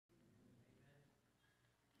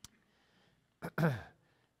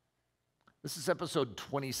This is episode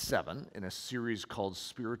 27 in a series called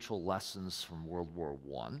Spiritual Lessons from World War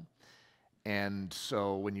I. And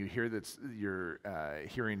so when you hear that you're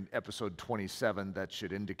hearing episode 27, that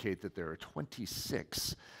should indicate that there are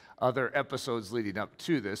 26 other episodes leading up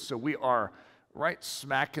to this. So we are right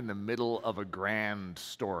smack in the middle of a grand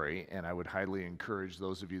story, and I would highly encourage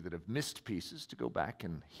those of you that have missed pieces to go back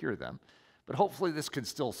and hear them. But hopefully this can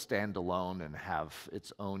still stand alone and have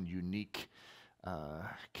its own unique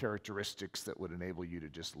characteristics that would enable you to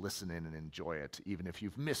just listen in and enjoy it, even if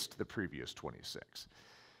you've missed the previous 26.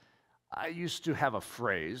 I used to have a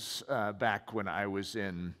phrase back when I was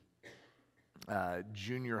in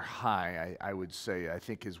junior high, I would say, I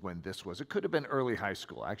think is when this was. It could have been early high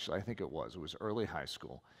school. Actually, I think it was. It was early high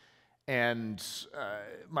school. And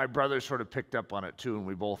my brother sort of picked up on it too, and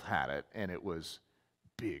we both had it, and it was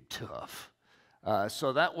big tough.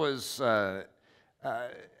 So that was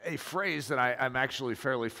a phrase that I'm actually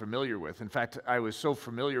fairly familiar with. In fact, I was so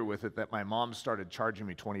familiar with it that my mom started charging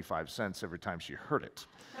me 25 cents every time she heard it.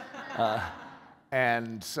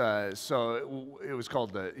 So it was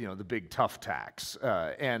called the big tough tax.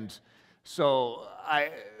 And so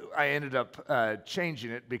I ended up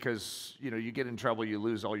changing it because, you get in trouble, you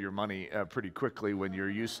lose all your money pretty quickly when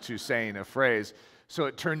you're used to saying a phrase. So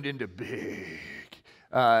it turned into big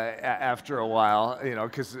after a while, it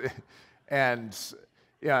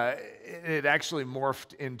actually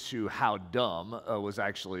morphed into how dumb was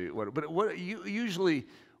actually what. But usually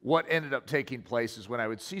what ended up taking place is when I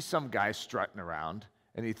would see some guy strutting around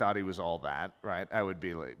and he thought he was all that, right? I would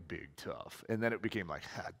be like, big tough. And then it became like,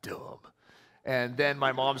 how dumb. And then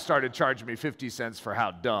my mom started charging me 50 cents for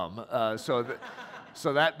how dumb. So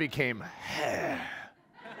that became,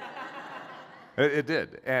 it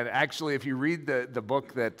did. And actually, if you read the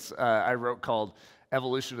book that I wrote called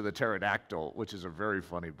Evolution of the Pterodactyl, which is a very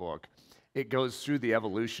funny book, it goes through the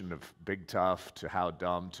evolution of big tough to how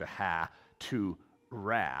dumb to ha to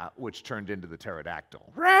rah, which turned into the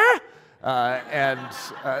pterodactyl. Rah!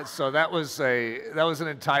 So that was an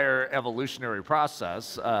entire evolutionary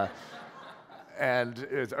process, and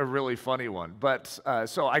it's a really funny one. But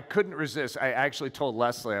so I couldn't resist. I actually told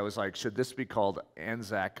Leslie, I was like, should this be called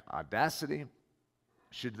ANZAC Audacity?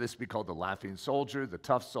 Should this be called the Laughing Soldier, the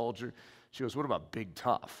Tough Soldier? She goes, what about Big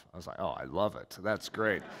Tough? I was like, oh, I love it. That's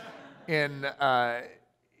great. In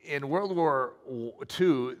World War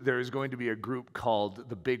II, there is going to be a group called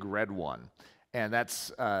the Big Red One. And that's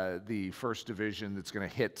the 1st Division that's going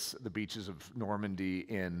to hit the beaches of Normandy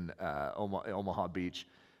in Omaha Beach.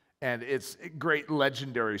 And it's a great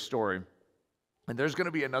legendary story. And there's going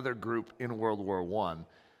to be another group in World War I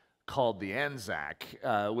called the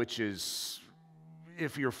ANZAC, which is,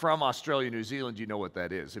 if you're from Australia, New Zealand, you know what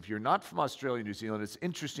that is. If you're not from Australia, New Zealand, it's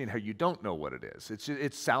interesting how you don't know what it is.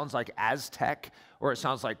 It sounds like Aztec, or it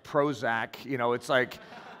sounds like Prozac. It's like,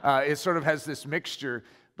 it sort of has this mixture.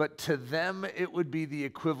 But to them, it would be the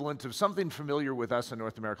equivalent of something familiar with us in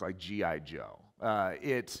North America, like G.I. Joe.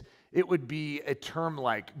 It would be a term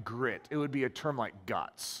like grit. It would be a term like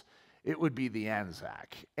guts. It would be the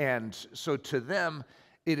ANZAC. And so to them,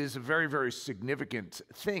 it is a very, very significant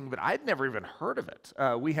thing, but I'd never even heard of it.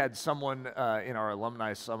 We had someone in our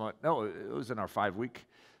alumni summit, no, it was in our 5-week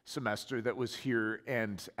semester, that was here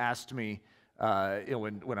and asked me,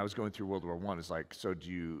 when I was going through World War I, is like, so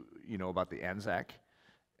do you know about the ANZAC?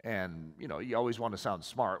 And, you always want to sound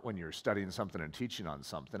smart when you're studying something and teaching on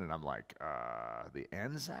something, and I'm like, the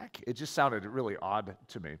ANZAC? It just sounded really odd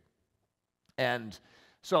to me. And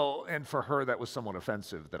for her, that was somewhat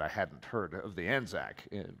offensive that I hadn't heard of the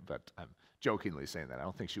ANZAC, but I'm jokingly saying that. I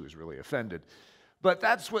don't think she was really offended. But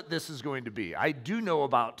that's what this is going to be. I do know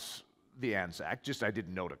about the ANZAC, just I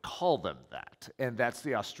didn't know to call them that. And that's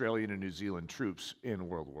the Australian and New Zealand troops in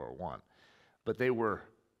World War I. But they were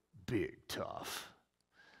big tough.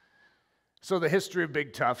 So the history of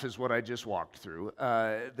Big Tough is what I just walked through.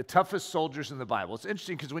 The toughest soldiers in the Bible. It's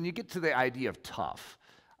interesting because when you get to the idea of tough,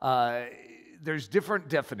 there's different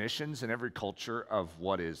definitions in every culture of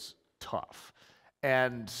what is tough.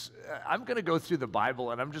 And I'm going to go through the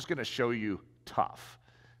Bible, and I'm just going to show you tough.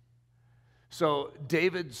 So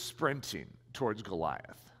David sprinting towards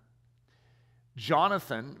Goliath.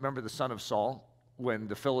 Jonathan, remember the son of Saul, when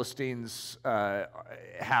the Philistines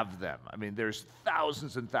have them. I mean, there's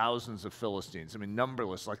thousands and thousands of Philistines. I mean,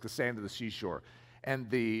 numberless, like the sand of the seashore. And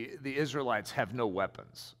the Israelites have no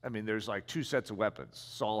weapons. I mean, there's like 2 sets of weapons.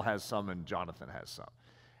 Saul has some and Jonathan has some.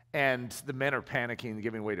 And the men are panicking,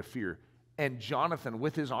 giving way to fear. And Jonathan,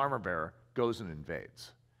 with his armor bearer, goes and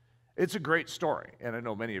invades. It's a great story, and I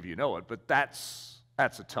know many of you know it, but that's a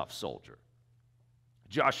tough soldier.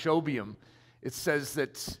 Joshobium, it says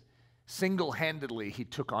that Single-handedly, he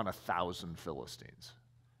took on 1,000 Philistines.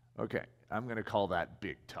 Okay, I'm going to call that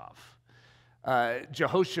big tough.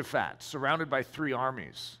 Jehoshaphat, surrounded by 3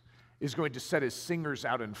 armies, is going to set his singers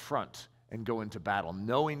out in front and go into battle,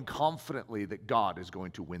 knowing confidently that God is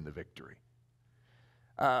going to win the victory.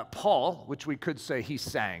 Paul, which we could say he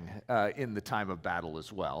sang in the time of battle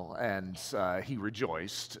as well, and he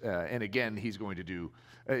rejoiced. And again, he's going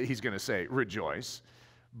to say, rejoice.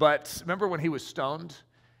 But remember when he was stoned?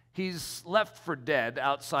 He's left for dead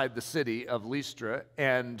outside the city of Lystra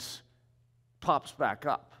and pops back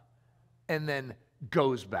up and then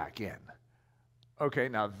goes back in. Okay,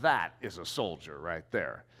 now that is a soldier right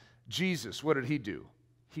there. Jesus, what did he do?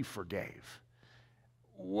 He forgave.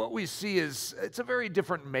 What we see is it's a very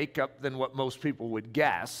different makeup than what most people would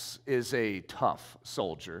guess is a tough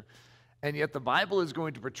soldier. And yet the Bible is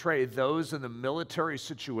going to portray those in the military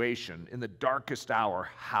situation in the darkest hour,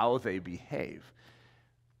 how they behave.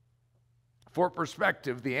 For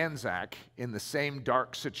perspective, the ANZAC in the same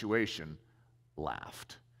dark situation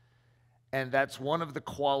laughed. And that's one of the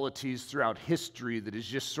qualities throughout history that is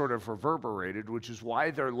just sort of reverberated, which is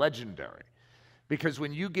why they're legendary. Because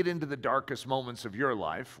when you get into the darkest moments of your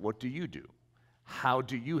life, what do? How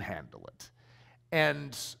do you handle it?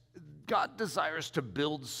 And God desires to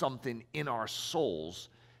build something in our souls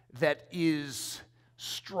that is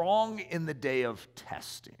strong in the day of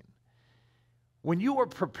testing. When you are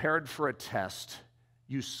prepared for a test,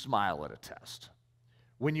 you smile at a test.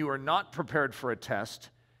 When you are not prepared for a test,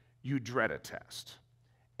 you dread a test.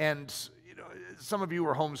 And some of you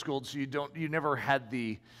were homeschooled, so you never had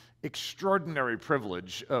the extraordinary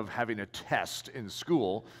privilege of having a test in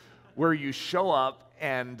school where you show up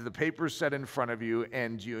and the paper's set in front of you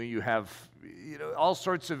and you have all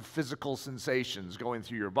sorts of physical sensations going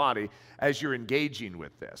through your body as you're engaging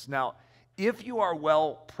with this. Now, if you are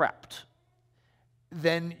well prepped,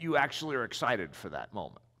 then you actually are excited for that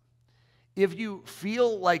moment. If you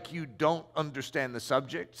feel like you don't understand the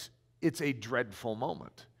subject, it's a dreadful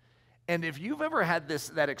moment. And if you've ever had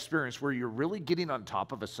that experience where you're really getting on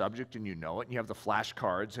top of a subject and you know it, and you have the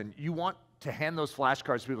flashcards, and you want to hand those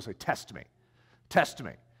flashcards to people and say, test me, test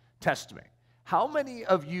me, test me. How many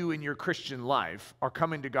of you in your Christian life are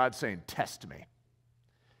coming to God saying, test me?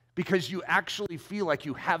 Because you actually feel like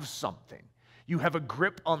you have something. You have a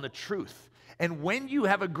grip on the truth. And when you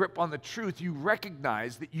have a grip on the truth, you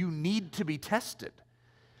recognize that you need to be tested.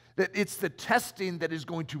 That it's the testing that is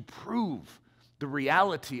going to prove the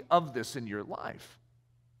reality of this in your life.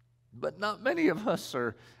 But not many of us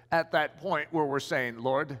are at that point where we're saying,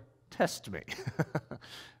 Lord, test me.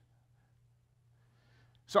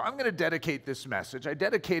 So I'm going to dedicate this message. I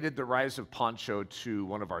dedicated the rise of Poncho to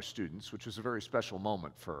one of our students, which was a very special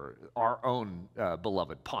moment for our own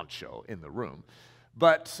beloved Poncho in the room.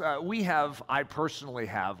 But I personally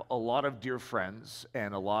have a lot of dear friends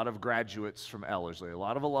and a lot of graduates from Ellerslie, a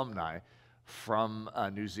lot of alumni from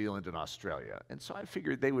New Zealand and Australia. And so I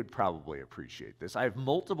figured they would probably appreciate this. I have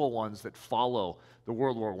multiple ones that follow the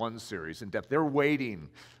World War I series in depth. They're waiting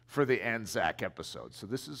for the ANZAC episode. So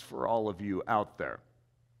this is for all of you out there.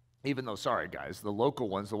 Even though, sorry guys, the local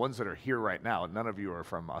ones, the ones that are here right now, none of you are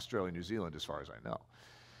from Australia and New Zealand as far as I know.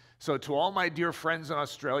 So to all my dear friends in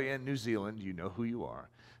Australia and New Zealand, you know who you are,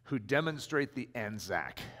 who demonstrate the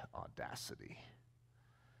ANZAC audacity.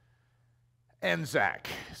 ANZAC.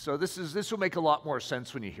 So this will make a lot more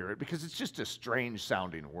sense when you hear it because it's just a strange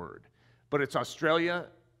sounding word. But it's Australia,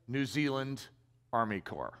 New Zealand, Army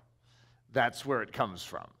Corps. That's where it comes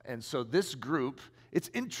from. And so this group,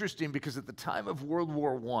 it's interesting because at the time of World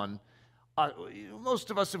War I, most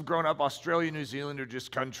of us have grown up, Australia, New Zealand are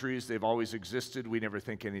just countries. They've always existed. We never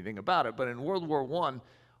think anything about it. But in World War I,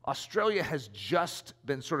 Australia has just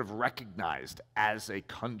been sort of recognized as a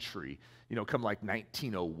country, come like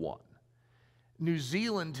 1901. New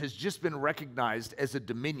Zealand has just been recognized as a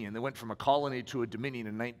dominion. They went from a colony to a dominion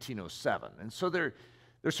in 1907. And so they're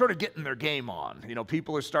sort of getting their game on.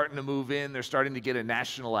 People are starting to move in. They're starting to get a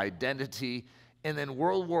national identity. And then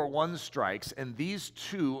World War I strikes, and these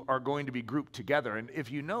two are going to be grouped together. And if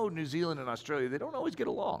you know New Zealand and Australia, they don't always get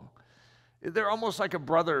along. They're almost like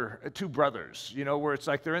two brothers, where it's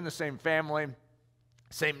like they're in the same family,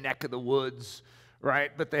 same neck of the woods, right?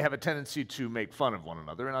 But they have a tendency to make fun of one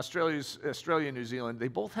another. And Australia and New Zealand, they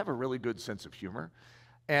both have a really good sense of humor.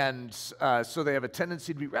 And so they have a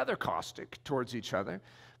tendency to be rather caustic towards each other.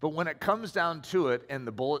 But when it comes down to it and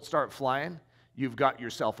the bullets start flying, you've got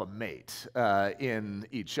yourself a mate in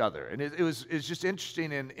each other. And it's just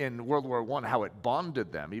interesting in World War I how it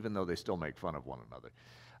bonded them, even though they still make fun of one another.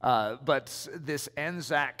 But this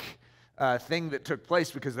ANZAC thing that took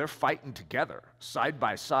place because they're fighting together, side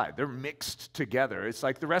by side. They're mixed together. It's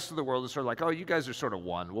like the rest of the world is sort of like, oh, you guys are sort of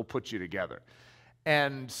one. We'll put you together.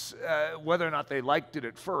 And whether or not they liked it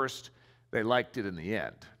at first, they liked it in the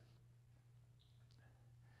end.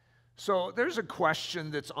 So there's a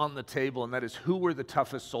question that's on the table, and that is, who were the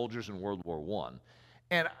toughest soldiers in World War I?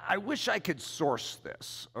 And I wish I could source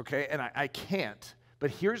this, okay? And I can't.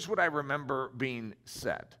 But here's what I remember being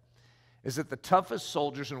said, is that the toughest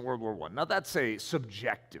soldiers in World War I. Now, that's a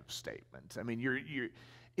subjective statement. I mean,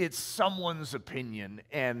 it's someone's opinion,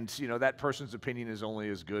 and, that person's opinion is only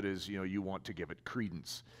as good as, you want to give it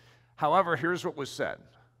credence. However, here's what was said.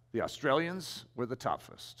 The Australians were the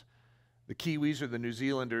toughest. The Kiwis or the New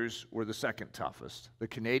Zealanders were the second toughest. The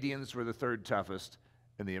Canadians were the third toughest.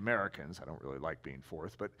 And the Americans, I don't really like being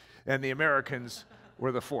fourth, and the Americans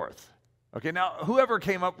were the fourth. Okay, now, whoever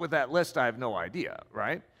came up with that list, I have no idea,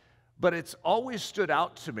 right? But it's always stood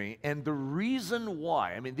out to me, and the reason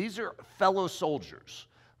why, I mean, these are fellow soldiers,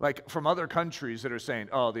 like from other countries that are saying,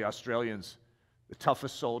 oh, the Australians, the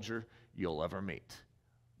toughest soldier you'll ever meet.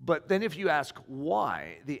 But then if you ask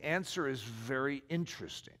why, the answer is very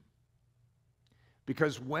interesting.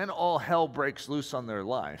 Because when all hell breaks loose on their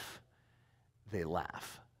life, they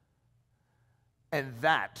laugh. And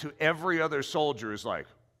that, to every other soldier, is like,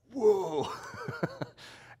 whoa.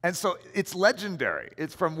 And so it's legendary.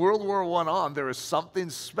 It's from World War I on, there is something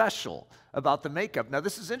special about the makeup. Now,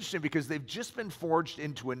 this is interesting because they've just been forged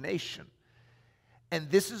into a nation. And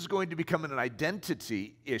this is going to become an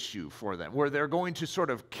identity issue for them, where they're going to sort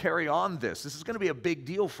of carry on this. This is going to be a big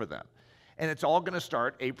deal for them. And it's all going to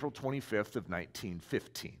start April 25th of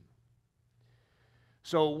 1915.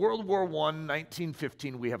 So World War I,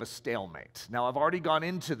 1915, we have a stalemate. Now, I've already gone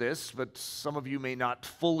into this, but some of you may not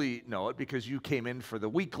fully know it because you came in for the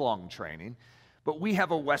week-long training. But we have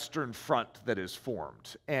a Western Front that is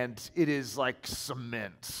formed, and it is like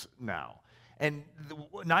cement now. And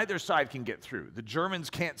neither side can get through. The Germans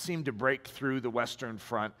can't seem to break through the Western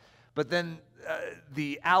Front, but then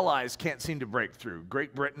the Allies can't seem to break through.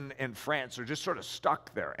 Great Britain and France are just sort of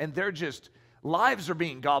stuck there, and they're just... lives are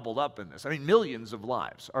being gobbled up in this. I mean, millions of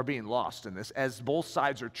lives are being lost in this as both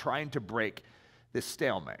sides are trying to break this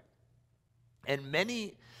stalemate. And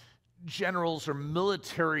many generals or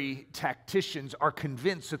military tacticians are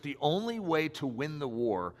convinced that the only way to win the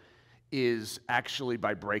war is actually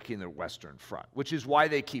by breaking the Western Front, which is why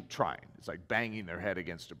they keep trying. It's like banging their head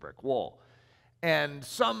against a brick wall. And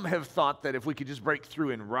some have thought that if we could just break through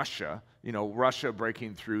in Russia, Russia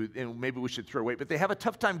breaking through, and maybe we should throw weight. But they have a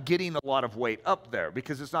tough time getting a lot of weight up there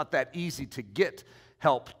because it's not that easy to get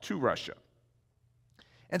help to Russia.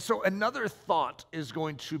 And so another thought is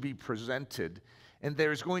going to be presented, and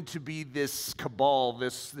there's going to be this cabal,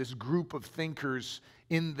 this group of thinkers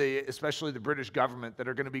especially the British government, that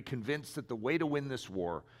are going to be convinced that the way to win this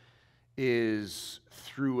war is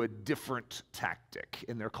through a different tactic,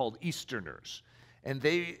 and they're called Easterners. And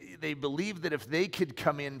they believe that if they could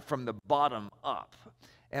come in from the bottom up,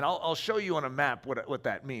 and I'll show you on a map what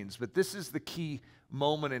that means, but this is the key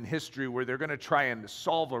moment in history where they're going to try and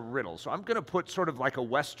solve a riddle. So I'm going to put sort of like a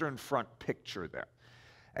Western Front picture there.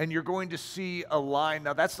 And you're going to see a line.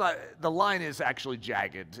 Now, the line is actually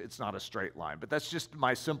jagged. It's not a straight line, but that's just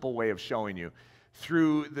my simple way of showing you.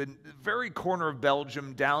 Through the very corner of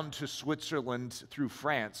Belgium down to Switzerland through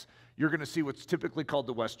France, you're going to see what's typically called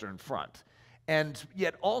the Western Front. And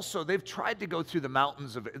yet also, they've tried to go through the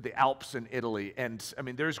mountains of the Alps in Italy, and I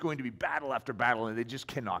mean, there's going to be battle after battle, and they just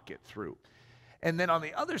cannot get through. And then on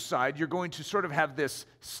the other side, you're going to sort of have this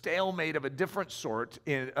stalemate of a different sort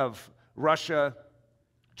of Russia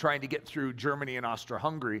trying to get through Germany and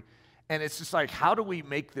Austria-Hungary. And it's just like, how do we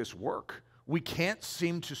make this work? We can't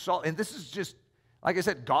seem to solve, and this is just, like I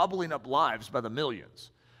said, gobbling up lives by the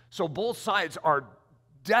millions. So both sides are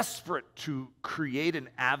desperate to create an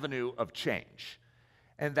avenue of change.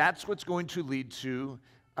 And that's what's going to lead to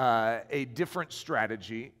a different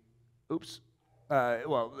strategy.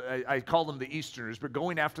 I call them the Easterners, but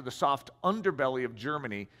going after the soft underbelly of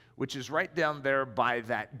Germany, which is right down there by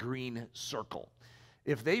that green circle.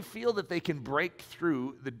 If they feel that they can break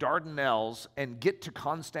through the Dardanelles and get to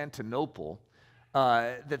Constantinople,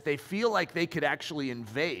 that they feel like they could actually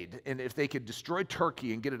invade, and if they could destroy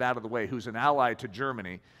Turkey and get it out of the way, who's an ally to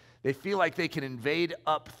Germany, they feel like they can invade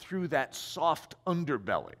up through that soft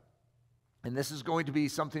underbelly. And this is going to be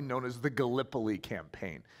something known as the Gallipoli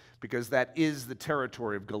campaign, because that is the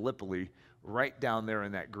territory of Gallipoli right down there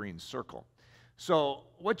in that green circle. So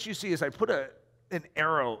what you see is I put an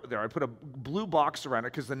arrow there. I put a blue box around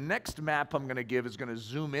it because the next map I'm going to give is going to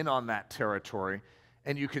zoom in on that territory,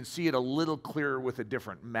 and you can see it a little clearer with a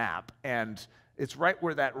different map. And It's right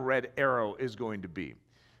where that red arrow is going to be.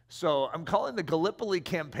 So I'm calling the Gallipoli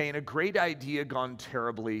campaign a great idea gone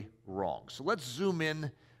terribly wrong. So let's zoom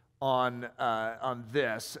in on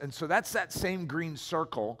this. And so that's that same green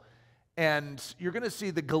circle. And you're going to see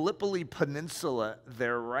the Gallipoli Peninsula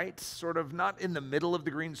there, right? Sort of not in the middle of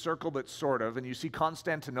the green circle, but sort of. And you see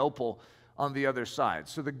Constantinople on the other side.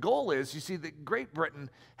 So the goal is, you see that Great Britain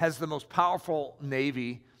has the most powerful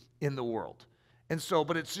navy in the world. And so,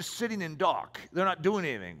 but it's just sitting in dock. They're not doing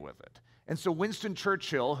anything with it. And so Winston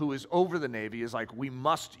Churchill, who is over the Navy, is like, we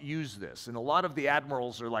must use this. And a lot of the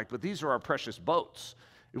admirals are like, but these are our precious boats.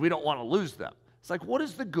 We don't want to lose them. It's like, what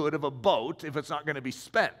is the good of a boat if it's not going to be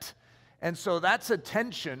spent? And so that's a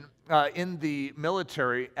tension in the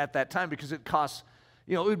military at that time, because it costs,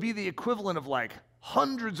 it would be the equivalent of like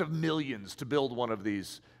hundreds of millions to build one of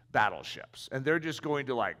these battleships. And they're just going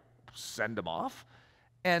to like send them off.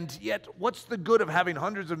 And yet, what's the good of having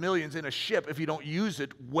hundreds of millions in a ship if you don't use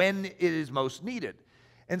it when it is most needed?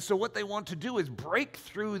 And so what they want to do is break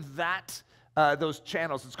through that those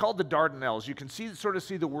channels. It's called the Dardanelles. You can sort of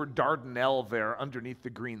see the word Dardanelle there underneath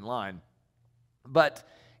the green line. But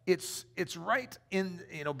it's right in,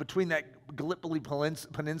 between that Gallipoli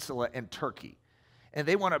Peninsula and Turkey. And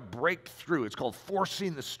they want to break through. It's called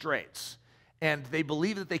forcing the straits. And they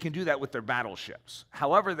believe that they can do that with their battleships.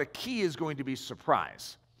 However, the key is going to be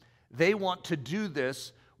surprise. They want to do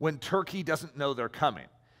this when Turkey doesn't know they're coming.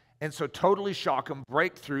 And so totally shock them,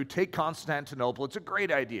 break through, take Constantinople. It's a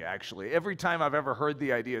great idea, actually. Every time I've ever heard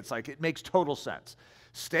the idea, it's like, it makes total sense.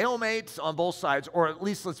 Stalemate on both sides, or at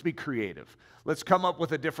least let's be creative. Let's come up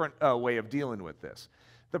with a different way of dealing with this.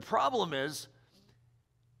 The problem is,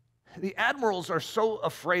 the admirals are so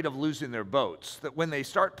afraid of losing their boats that when they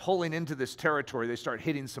start pulling into this territory, they start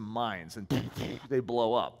hitting some mines and they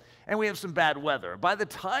blow up. And we have some bad weather. By the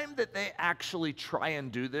time that they actually try and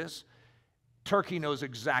do this, Turkey knows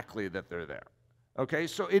exactly that they're there. Okay,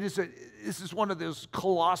 so this is one of those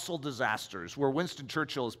colossal disasters where Winston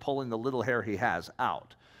Churchill is pulling the little hair he has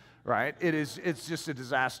out. Right? It's just a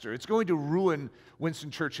disaster. It's going to ruin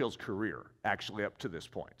Winston Churchill's career, actually, up to this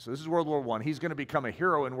point. So this is World War I. He's going to become a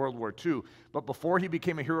hero in World War II. But before he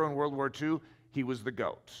became a hero in World War II, he was the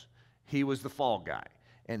goat. He was the fall guy.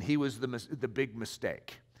 And he was the big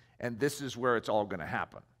mistake. And this is where it's all going to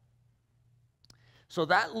happen. So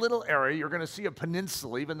that little area, you're going to see a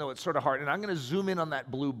peninsula, even though it's sort of hard. And I'm going to zoom in on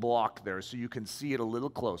that blue block there so you can see it a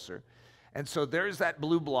little closer. And so there's that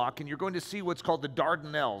blue block, and you're going to see what's called the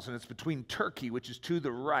Dardanelles, and it's between Turkey, which is to the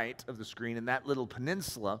right of the screen, and that little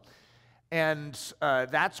peninsula. And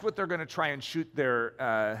that's what they're going to try and shoot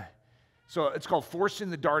their... so it's called forcing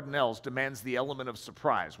the Dardanelles, demands the element of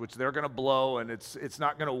surprise, which they're going to blow, and it's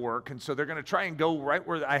not going to work. And so they're going to try and go right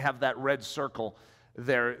where I have that red circle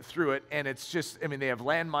there through it. And it's just, they have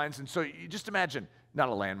landmines. And so you just imagine, not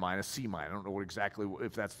a landmine, a sea mine. I don't know exactly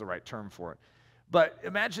if that's the right term for it. But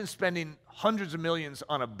imagine spending hundreds of millions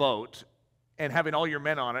on a boat and having all your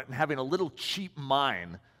men on it and having a little cheap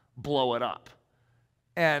mine blow it up.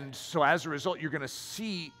 And so as a result, you're going to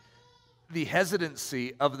see the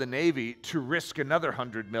hesitancy of the Navy to risk another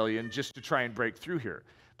 100 million just to try and break through here.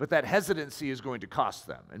 But that hesitancy is going to cost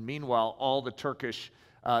them. And meanwhile, all the Turkish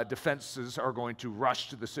defenses are going to rush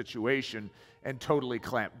to the situation and totally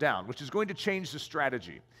clamp down, which is going to change the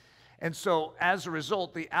strategy. And so, as a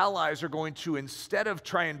result, the Allies are going to, instead of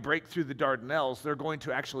try and break through the Dardanelles, they're going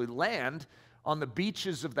to actually land on the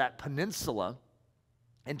beaches of that peninsula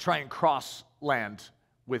and try and cross land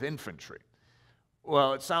with infantry.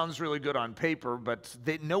 Well, it sounds really good on paper, but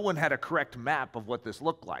no one had a correct map of what this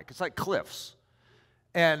looked like. It's like cliffs.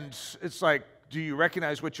 And it's like, do you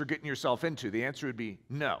recognize what you're getting yourself into? The answer would be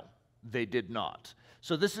no, they did not.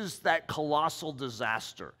 So this is that colossal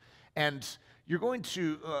disaster. And you're going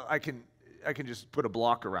to, I can just put a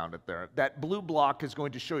block around it there. That blue block is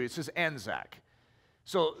going to show you, it says ANZAC.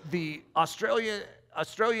 So the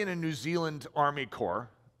Australian and New Zealand Army Corps,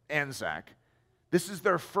 ANZAC, this is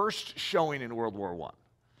their first showing in World War I.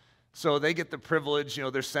 So they get the privilege,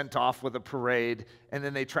 they're sent off with a parade, and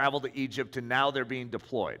then they travel to Egypt, and now they're being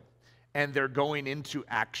deployed. And they're going into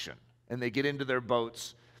action. And they get into their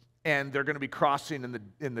boats, and they're going to be crossing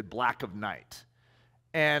in the black of night.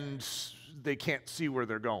 And they can't see where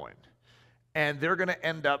they're going. And they're going to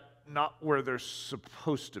end up not where they're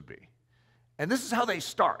supposed to be. And this is how they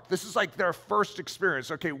start. This is like their first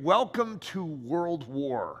experience. Okay, welcome to World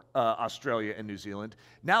War, Australia and New Zealand.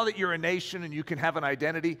 Now that you're a nation and you can have an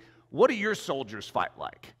identity, what do your soldiers fight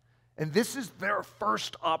like? And this is their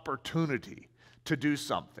first opportunity to do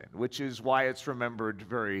something, which is why it's remembered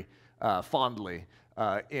very fondly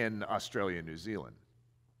in Australia and New Zealand.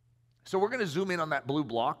 So we're going to zoom in on that blue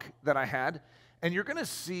block that I had, And you're going to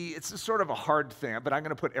see, it's a sort of a hard thing, but I'm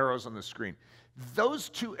going to put arrows on the screen. Those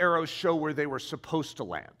two arrows show where they were supposed to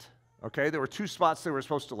land, okay? There were two spots they were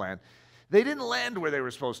supposed to land. They didn't land where they were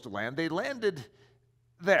supposed to land. They landed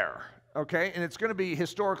there, okay? And it's going to be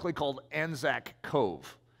historically called ANZAC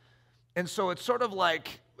Cove. And so it's sort of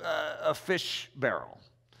like a fish barrel.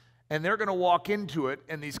 And they're going to walk into it,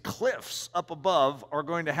 and these cliffs up above are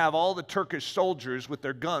going to have all the Turkish soldiers with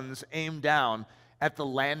their guns aimed down at the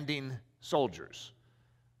landing soldiers.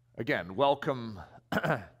 Again, welcome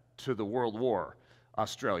to the World War,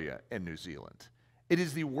 Australia and New Zealand. It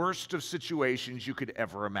is the worst of situations you could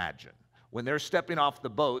ever imagine. When they're stepping off the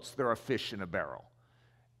boats, they're a fish in a barrel.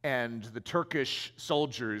 And the Turkish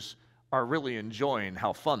soldiers are really enjoying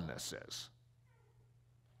how fun this is.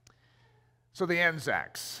 So the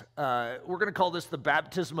ANZACs, we're going to call this the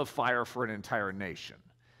baptism of fire for an entire nation.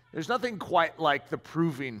 There's nothing quite like the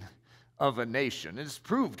proving of a nation. It's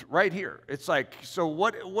proved right here. It's like, so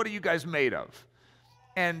what are you guys made of?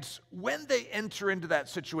 And when they enter into that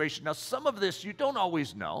situation, now some of this you don't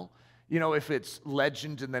always know. You know, if it's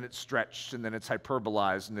legend and then it's stretched and then it's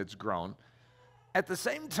hyperbolized and it's grown. At the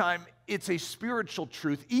same time, it's a spiritual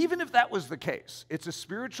truth. Even if that was the case, it's a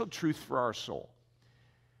spiritual truth for our soul.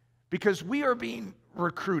 Because we are being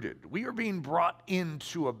recruited. We are being brought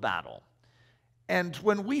into a battle. And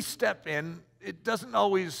when we step in, it doesn't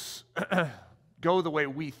always go the way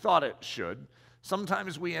we thought it should.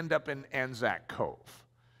 Sometimes we end up in ANZAC Cove.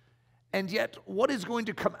 And yet, what is going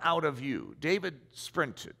to come out of you? David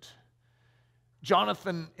sprinted.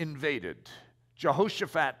 Jonathan invaded.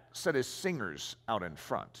 Jehoshaphat set his singers out in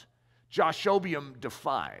front. Joshobeam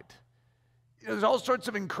defied. You know, there's all sorts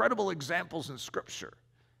of incredible examples in Scripture.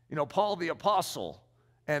 You know, Paul the Apostle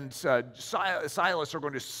and Silas are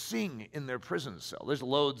going to sing in their prison cell. There's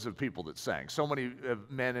loads of people that sang. So many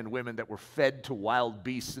men and women that were fed to wild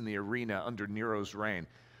beasts in the arena under Nero's reign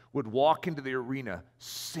would walk into the arena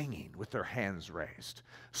singing with their hands raised,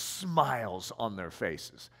 smiles on their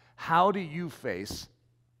faces. How do you face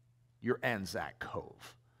your ANZAC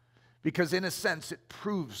Cove? Because in a sense, it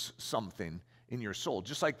proves something in your soul.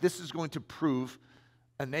 Just like this is going to prove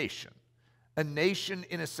a nation. A nation,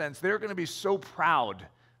 in a sense, they're going to be so proud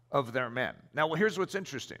of their men. Now, well, here's what's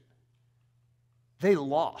interesting. They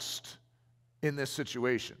lost in this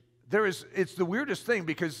situation. It's the weirdest thing,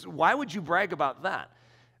 because why would you brag about that?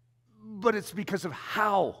 But it's because of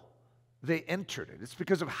how they entered it. It's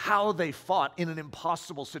because of how they fought in an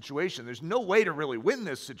impossible situation. There's no way to really win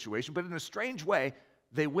this situation, but in a strange way,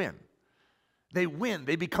 they win. They win.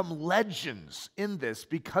 They become legends in this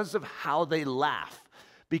because of how they laugh,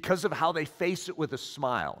 because of how they face it with a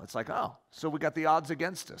smile. It's like, oh, so we got the odds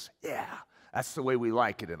against us. Yeah, that's the way we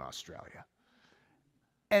like it in Australia.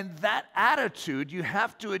 And that attitude, you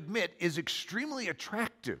have to admit, is extremely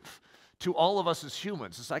attractive to all of us as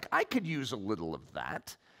humans. It's like, I could use a little of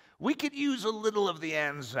that. We could use a little of the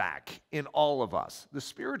ANZAC in all of us. The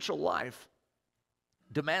spiritual life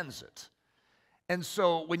demands it. And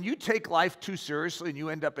so when you take life too seriously and you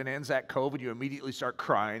end up in ANZAC Cove and you immediately start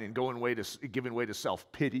crying and giving way to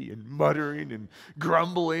self-pity and muttering and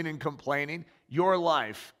grumbling and complaining, your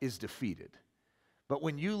life is defeated. But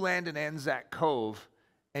when you land in ANZAC Cove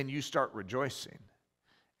and you start rejoicing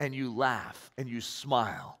and you laugh and you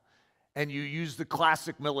smile and you use the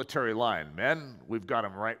classic military line, men, we've got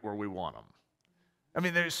them right where we want them. I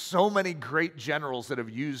mean, there's so many great generals that have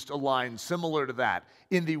used a line similar to that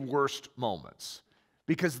in the worst moments,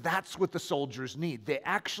 because that's what the soldiers need. They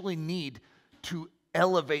actually need to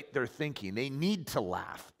elevate their thinking. They need to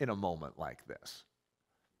laugh in a moment like this.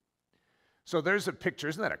 So there's a picture,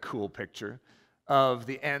 isn't that a cool picture, of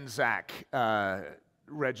the ANZAC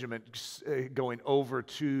regiment going over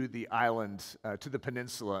to the island, to the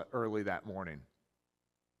peninsula early that morning.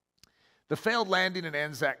 The failed landing in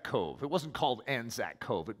ANZAC Cove. It wasn't called ANZAC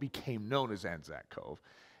Cove. It became known as ANZAC Cove.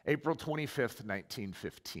 April 25th,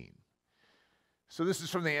 1915. So this is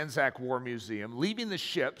from the ANZAC War Museum. Leaving the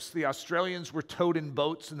ships, the Australians were towed in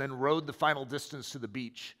boats and then rowed the final distance to the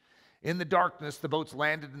beach. In the darkness, the boats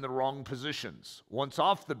landed in the wrong positions. Once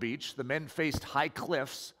off the beach, the men faced high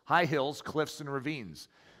hills, cliffs, and ravines.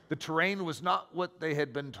 The terrain was not what they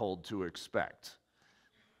had been told to expect.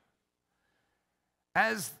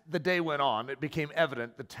 As the day went on, it became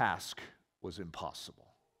evident the task was impossible.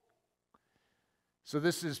 So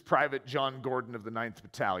this is Private John Gordon of the 9th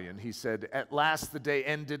Battalion. He said, "At last the day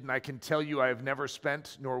ended, and I can tell you I have never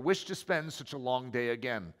spent nor wish to spend such a long day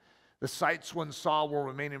again. The sights one saw will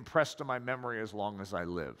remain impressed on my memory as long as I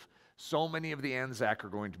live." So many of the ANZAC are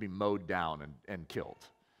going to be mowed down and killed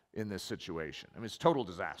in this situation. I mean, it's a total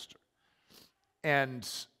disaster. And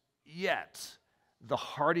yet, the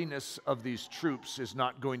hardiness of these troops is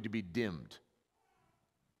not going to be dimmed.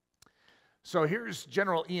 So here's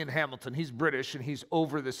General Ian Hamilton. He's British, and he's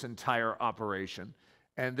over this entire operation.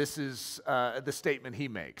 And this is the statement he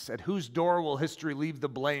makes. At whose door will history leave the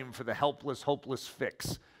blame for the helpless, hopeless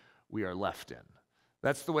fix we are left in?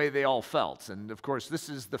 That's the way they all felt. And of course, this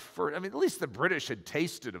is the first, I mean, at least the British had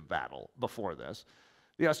tasted of battle before this.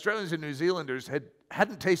 The Australians and New Zealanders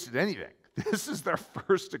hadn't tasted anything. This is their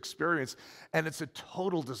first experience, and it's a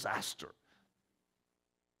total disaster.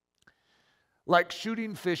 Like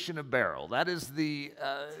shooting fish in a barrel. That is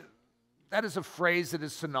a phrase that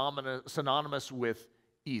is synonymous with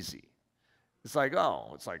easy. It's like,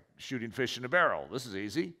 oh, it's like shooting fish in a barrel. This is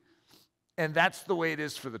easy. And that's the way it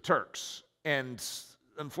is for the Turks. And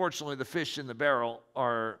unfortunately, the fish in the barrel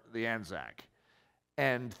are the ANZAC.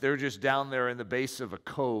 And they're just down there in the base of a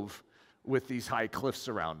cove with these high cliffs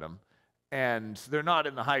around them. And they're not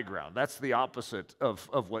in the high ground. That's the opposite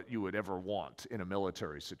of what you would ever want in a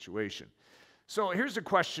military situation. So here's a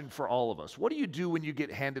question for all of us. What do you do when you get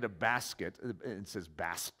handed a basket? It says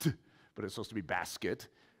basket, but it's supposed to be basket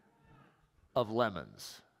of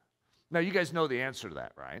lemons. Now, you guys know the answer to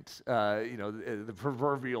that, right? You know, the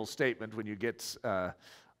proverbial statement, when you get a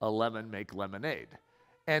lemon, make lemonade.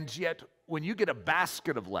 And yet, when you get a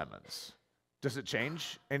basket of lemons, does it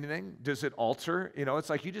change anything? Does it alter? You know,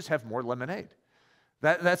 it's like you just have more lemonade.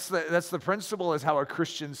 That's the principle, is how a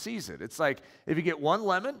Christian sees it. It's like, if you get one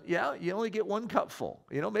lemon, yeah, you only get one cupful.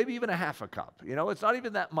 You know, maybe even a half a cup. You know, it's not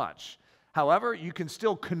even that much. However, you can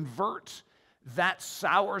still convert that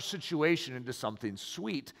sour situation into something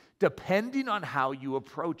sweet, depending on how you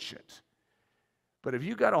approach it. But if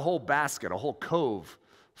you got a whole basket, a whole cove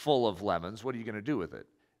full of lemons, what are you going to do with it?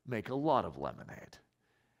 Make a lot of lemonade.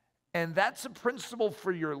 And that's a principle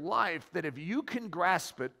for your life that, if you can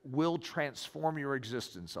grasp it, will transform your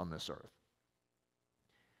existence on this earth.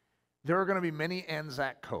 There are going to be many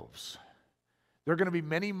ANZAC coves. There are going to be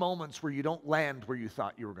many moments where you don't land where you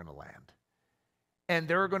thought you were going to land. And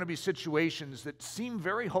there are going to be situations that seem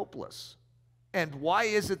very hopeless. And why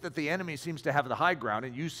is it that the enemy seems to have the high ground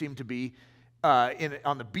and you seem to be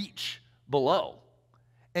on the beach below?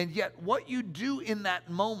 And yet what you do in that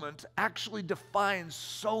moment actually defines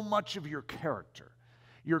so much of your character.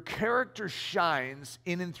 Your character shines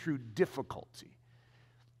in and through difficulty.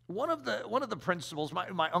 One of the principles,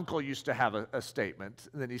 my uncle used to have a statement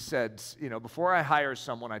that he said, you know, before I hire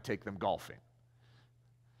someone, I take them golfing.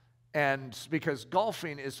 And because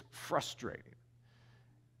golfing is frustrating.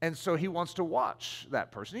 And so he wants to watch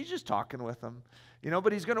that person. He's just talking with them, you know,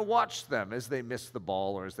 but he's going to watch them as they miss the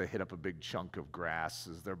ball, or as they hit up a big chunk of grass,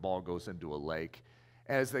 as their ball goes into a lake,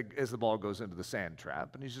 as the ball goes into the sand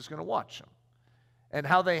trap, and he's just going to watch them. And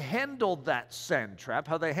how they handled that sand trap,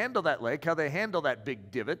 how they handle that lake, how they handle that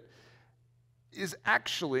big divot is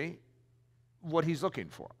actually what he's looking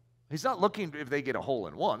for. He's not looking if they get a hole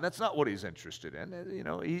in one. That's not what he's interested in. You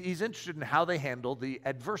know, he's interested in how they handle the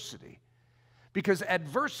adversity. Because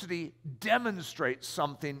adversity demonstrates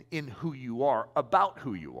something in who you are, about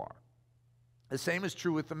who you are. The same is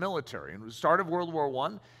true with the military. In the start of World War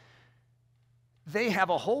I, they have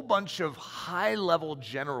a whole bunch of high-level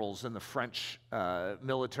generals in the French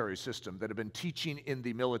military system that have been teaching in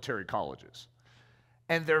the military colleges.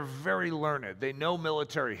 And they're very learned. They know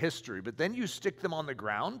military history. But then you stick them on the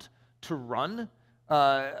ground to run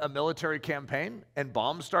a military campaign, and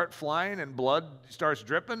bombs start flying and blood starts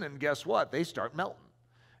dripping, and guess what? They start melting,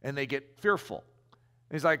 and they get fearful.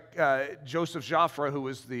 He's like Joseph Joffre, who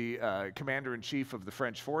was the commander-in-chief of the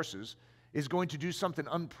French forces, is going to do something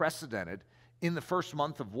unprecedented. In the first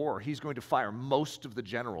month of war, he's going to fire most of the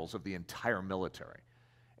generals of the entire military,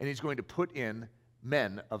 and he's going to put in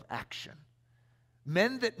men of action.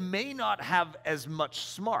 Men that may not have as much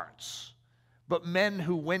smarts, but men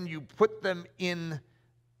who, when you put them in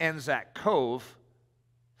ANZAC Cove,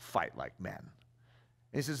 fight like men. And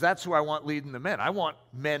he says, that's who I want leading the men. I want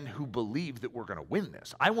men who believe that we're going to win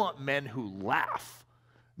this. I want men who laugh,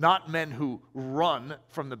 not men who run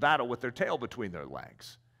from the battle with their tail between their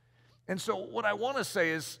legs. And so what I want to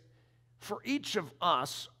say is, for each of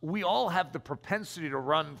us, we all have the propensity to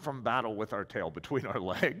run from battle with our tail between our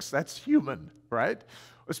legs. That's human, right?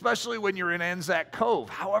 Especially when you're in ANZAC Cove.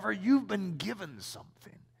 However, you've been given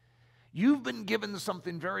something. You've been given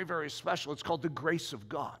something very, very special. It's called the grace of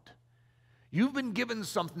God. You've been given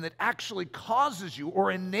something that actually causes you,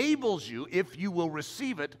 or enables you, if you will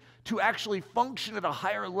receive it, to actually function at a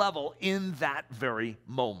higher level in that very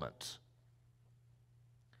moment.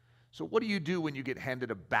 So what do you do when you get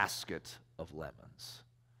handed a basket of lemons?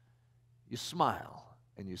 You smile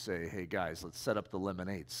and you say, hey guys, let's set up the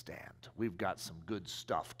lemonade stand. We've got some good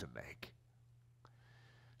stuff to make.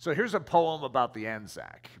 So here's a poem about the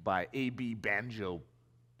ANZAC by A.B. Banjo.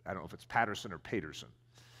 I don't know if it's Patterson or Paterson.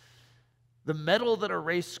 The metal that a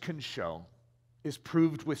race can show is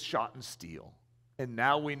proved with shot and steel. And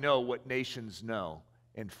now we know what nations know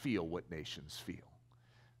and feel what nations feel.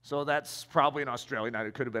 So that's probably an Australian,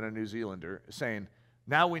 it could have been a New Zealander, saying,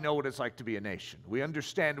 now we know what it's like to be a nation. We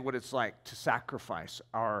understand what it's like to sacrifice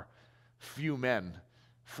our few men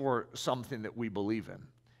for something that we believe in.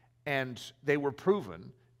 And they were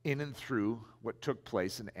proven in and through what took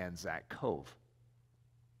place in ANZAC Cove.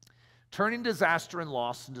 Turning disaster and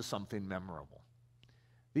loss into something memorable.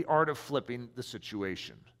 The art of flipping the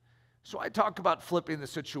situation. So I talk about flipping the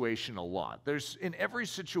situation a lot. In every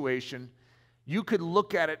situation, you could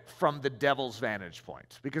look at it from the devil's vantage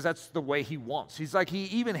point because that's the way he wants. He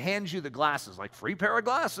even hands you the glasses, like free pair of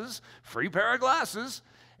glasses, free pair of glasses.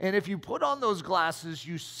 And if you put on those glasses,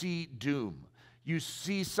 you see doom. You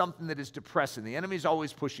see something that is depressing. The enemy's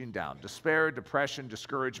always pushing down. Despair, depression,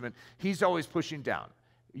 discouragement. He's always pushing down.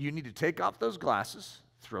 You need to take off those glasses,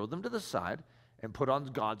 throw them to the side, and put on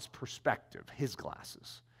God's perspective, his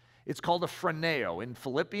glasses. It's called a phroneo. In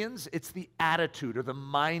Philippians, it's the attitude or the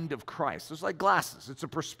mind of Christ. It's like glasses. It's a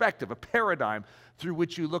perspective, a paradigm through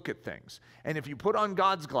which you look at things. And if you put on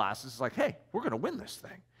God's glasses, it's like, hey, we're going to win this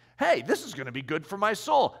thing. Hey, this is going to be good for my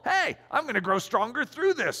soul. Hey, I'm going to grow stronger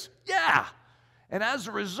through this. Yeah. And as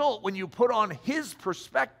a result, when you put on his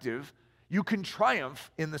perspective, you can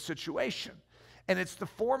triumph in the situation. And it's the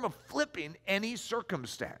form of flipping any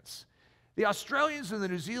circumstance. The Australians and the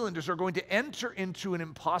New Zealanders are going to enter into an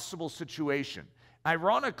impossible situation.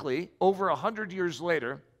 Ironically, over 100 years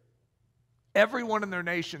later, everyone in their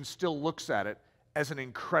nation still looks at it as an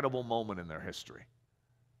incredible moment in their history.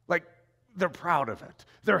 Like, they're proud of it.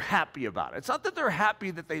 They're happy about it. It's not that they're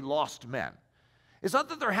happy that they lost men. It's not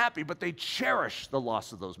that they're happy, but they cherish the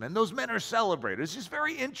loss of those men. Those men are celebrated. It's just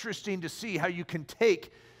very interesting to see how you can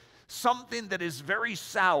take something that is very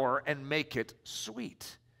sour and make it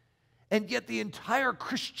sweet. And yet the entire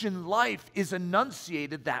Christian life is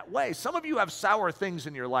enunciated that way. Some of you have sour things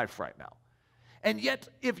in your life right now. And yet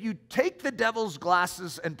if you take the devil's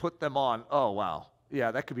glasses and put them on, oh, wow,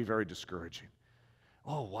 yeah, that could be very discouraging.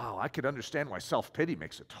 Oh, wow, I could understand why self-pity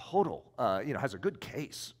makes a total, has a good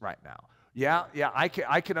case right now. Yeah, I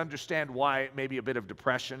can understand why maybe a bit of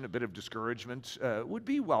depression, a bit of discouragement would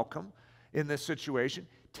be welcome in this situation.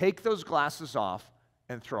 Take those glasses off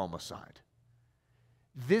and throw them aside.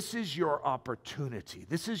 This is your opportunity.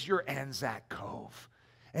 This is your ANZAC Cove.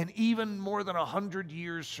 And even more than 100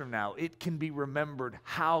 years from now, it can be remembered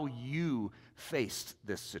how you faced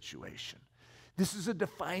this situation. This is a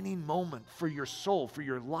defining moment for your soul, for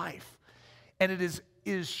your life. And it is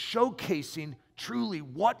showcasing truly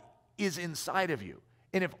what is inside of you.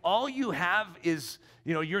 And if all you have is,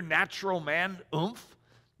 your natural man oomph,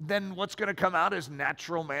 then what's going to come out is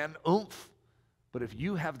natural man oomph. But if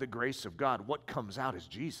you have the grace of God, what comes out is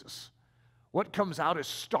Jesus. What comes out is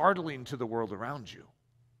startling to the world around you.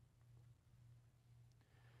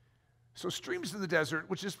 So Streams in the Desert,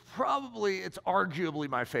 which is it's arguably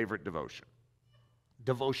my favorite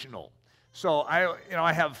devotional. So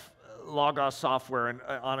I have Logos software, and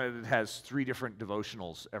on it has 3 different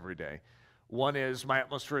devotionals every day. One is My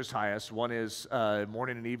Atmosphere is Highest, one is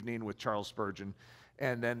Morning and Evening with Charles Spurgeon,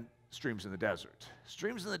 and then Streams in the Desert.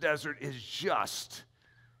 Streams in the Desert is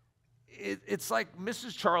it's like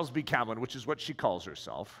Mrs. Charles B. Calman, which is what she calls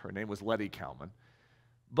herself. Her name was Letty Calman.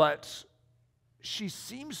 But she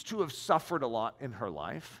seems to have suffered a lot in her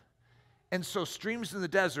life. And so Streams in the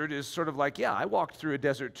Desert is sort of like, yeah, I walked through a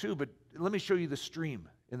desert too, but let me show you the stream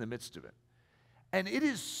in the midst of it. And it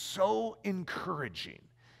is so encouraging.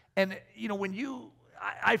 And,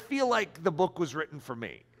 I feel like the book was written for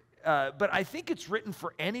me. But I think it's written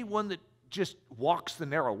for anyone that just walks the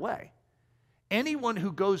narrow way. Anyone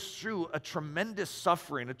who goes through a tremendous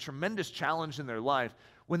suffering, a tremendous challenge in their life,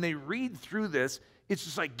 when they read through this, it's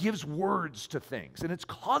just like gives words to things. And it's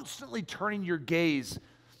constantly turning your gaze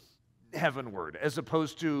heavenward as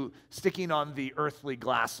opposed to sticking on the earthly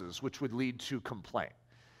glasses, which would lead to complaint.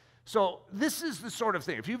 So this is the sort of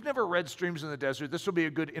thing. If you've never read Streams in the Desert, this will be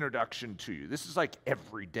a good introduction to you. This is like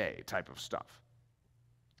everyday type of stuff.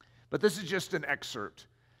 But this is just an excerpt.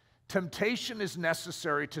 Temptation is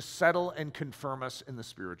necessary to settle and confirm us in the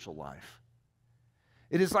spiritual life.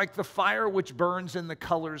 It is like the fire which burns in the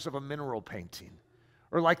colors of a mineral painting,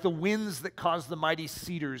 or like the winds that cause the mighty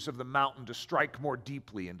cedars of the mountain to strike more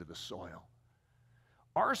deeply into the soil.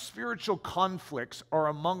 Our spiritual conflicts are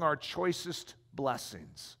among our choicest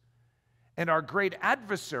blessings, and our great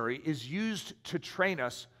adversary is used to train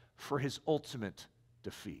us for his ultimate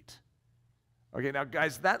defeat. Okay, now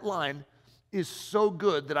guys, that line is so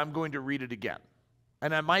good that I'm going to read it again.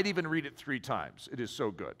 And I might even read it 3 times. It is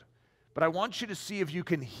so good. But I want you to see if you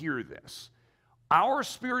can hear this. Our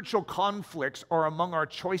spiritual conflicts are among our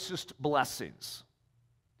choicest blessings.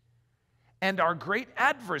 And our great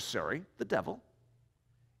adversary, the devil,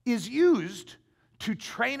 is used to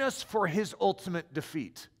train us for his ultimate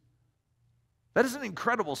defeat. That is an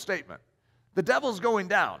incredible statement. The devil's going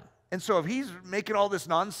down. And so if he's making all this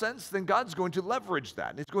nonsense, then God's going to leverage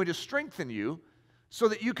that. It's going to strengthen you so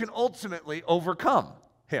that you can ultimately overcome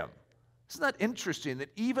him. Isn't that interesting that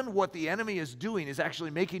even what the enemy is doing is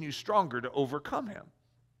actually making you stronger to overcome him?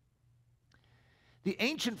 The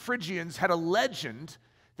ancient Phrygians had a legend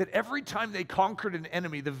that every time they conquered an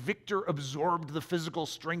enemy, the victor absorbed the physical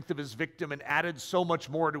strength of his victim and added so much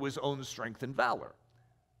more to his own strength and valor.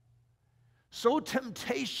 So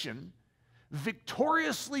temptation,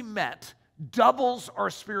 victoriously met, doubles our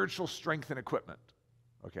spiritual strength and equipment.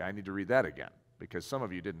 Okay, I need to read that again because some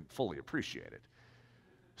of you didn't fully appreciate it.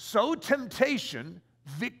 So temptation,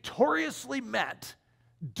 victoriously met,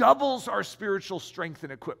 doubles our spiritual strength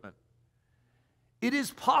and equipment. It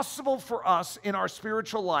is possible for us in our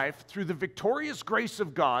spiritual life, through the victorious grace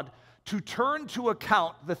of God, to turn to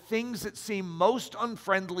account the things that seem most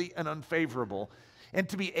unfriendly and unfavorable, and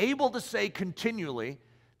to be able to say continually,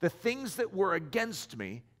 the things that were against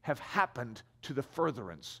me have happened to the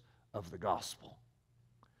furtherance of the gospel.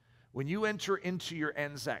 When you enter into your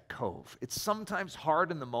ANZAC Cove, it's sometimes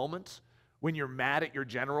hard in the moment when you're mad at your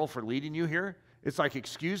general for leading you here. It's like,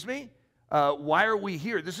 excuse me? Why are we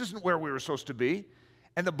here? This isn't where we were supposed to be.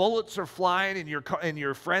 And the bullets are flying and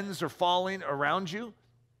your friends are falling around you.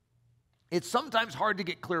 It's sometimes hard to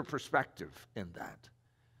get clear perspective in that.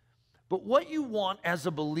 But what you want as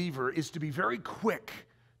a believer is to be very quick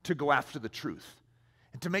to go after the truth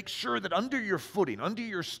and to make sure that under your footing, under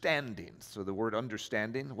your standing, so the word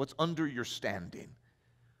understanding, what's under your standing?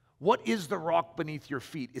 What is the rock beneath your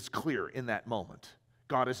feet is clear in that moment.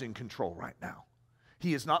 God is in control right now.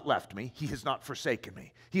 He has not left me. He has not forsaken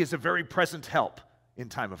me. He is a very present help in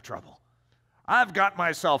time of trouble. I've got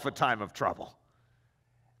myself a time of trouble.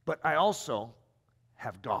 But I also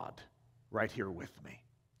have God right here with me.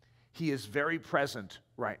 He is very present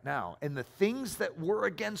right now. And the things that were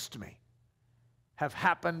against me have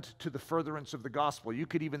happened to the furtherance of the gospel. You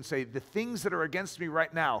could even say the things that are against me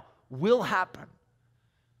right now will happen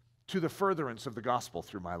to the furtherance of the gospel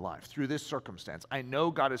through my life, through this circumstance. I know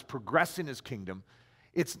God is progressing his kingdom.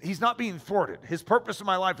 He's not being thwarted. His purpose in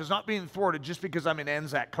my life is not being thwarted just because I'm in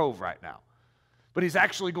ANZAC Cove right now. But he's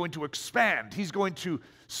actually going to expand. He's going to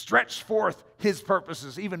stretch forth his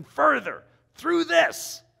purposes even further through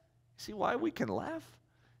this. See why we can laugh?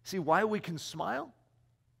 See why we can smile?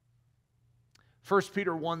 1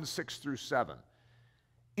 Peter 1, 6 through 7.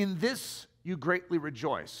 In this you greatly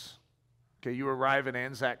rejoice. Okay, you arrive in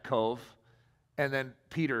ANZAC Cove, and then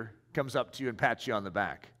Peter comes up to you and pats you on the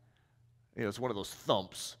back. You know, it's one of those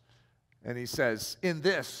thumps. And he says, in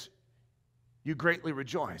this you greatly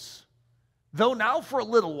rejoice. Though now for a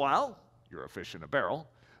little while, you're a fish in a barrel,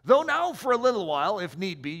 though now for a little while, if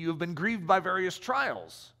need be, you have been grieved by various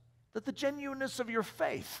trials, that the genuineness of your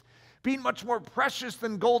faith, being much more precious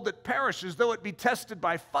than gold that perishes, though it be tested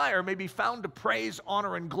by fire, may be found to praise,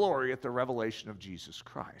 honor, and glory at the revelation of Jesus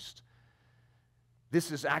Christ.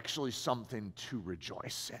 This is actually something to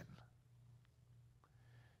rejoice in.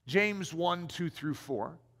 James 1, 2 through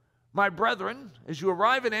 4. My brethren, as you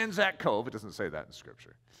arrive in ANZAC Cove, it doesn't say that in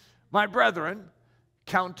Scripture. My brethren,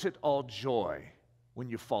 count it all joy when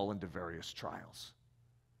you fall into various trials,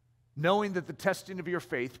 knowing that the testing of your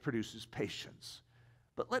faith produces patience.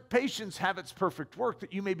 But let patience have its perfect work,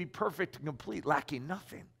 that you may be perfect and complete, lacking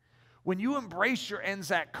nothing. When you embrace your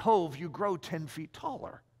ANZAC Cove, you grow 10 feet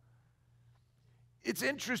taller. It's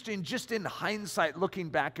interesting, just in hindsight, looking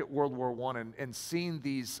back at World War I and seeing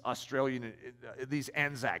these these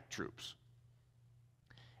ANZAC troops,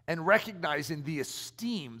 and recognizing the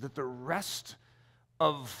esteem that the rest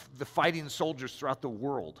of the fighting soldiers throughout the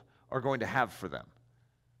world are going to have for them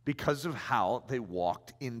because of how they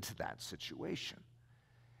walked into that situation.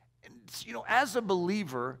 And, you know, as a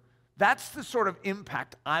believer, that's the sort of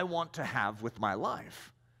impact I want to have with my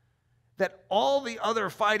life. That all the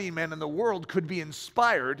other fighting men in the world could be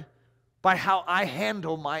inspired by how I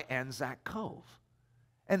handle my ANZAC Cove.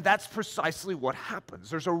 And that's precisely what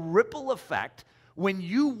happens. There's a ripple effect when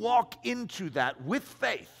you walk into that with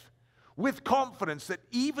faith, with confidence that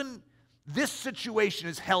even this situation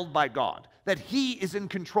is held by God, that He is in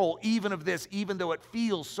control even of this, even though it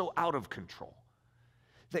feels so out of control.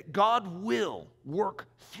 That God will work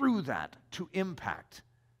through that to impact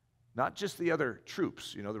not just the other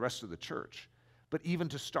troops, you know, the rest of the church, but even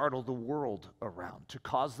to startle the world around, to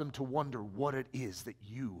cause them to wonder what it is that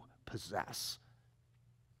you possess.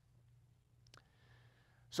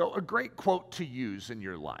 So a great quote to use in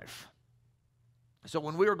your life. So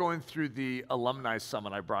when we were going through the alumni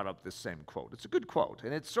summit, I brought up this same quote. It's a good quote,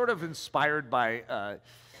 and it's sort of inspired by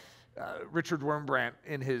Richard Wurmbrand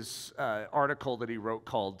in his article that he wrote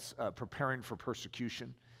called Preparing for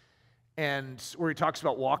Persecution, and where he talks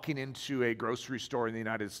about walking into a grocery store in the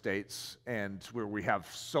United States and where we have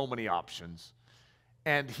so many options,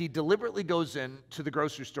 and he deliberately goes into the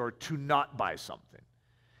grocery store to not buy something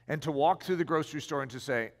and to walk through the grocery store and to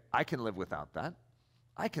say, I can live without that.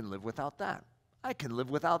 I can live without that. I can live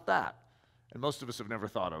without that. And most of us have never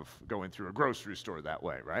thought of going through a grocery store that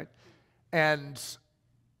way, right? And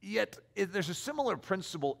yet, there's a similar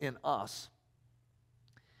principle in us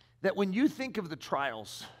that when you think of the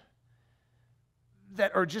trials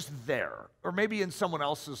that are just there, or maybe in someone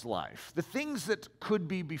else's life, the things that could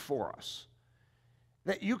be before us,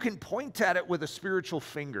 that you can point at it with a spiritual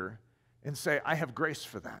finger and say, I have grace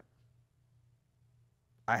for that.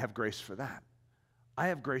 I have grace for that. I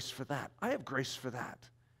have grace for that. I have grace for that.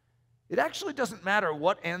 It actually doesn't matter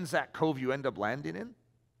what ANZAC Cove you end up landing in.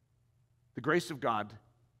 The grace of God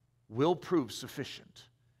will prove sufficient.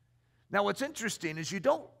 Now, what's interesting is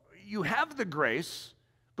you have the grace,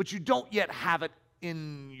 but you don't yet have it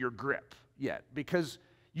in your grip yet, because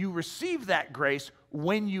you receive that grace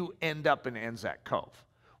when you end up in ANZAC Cove.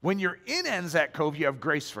 When you're in ANZAC Cove, you have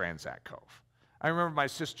grace for ANZAC Cove. I remember my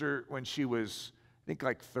sister, when she was, I think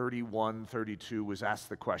like 31, 32, was asked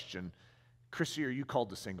the question, Chrissy, are you called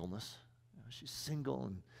to singleness? She's single,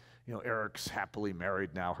 and Eric's happily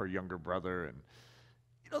married now, her younger brother, and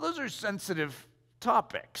those are sensitive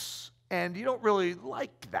topics, and you don't really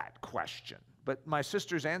like that question. But my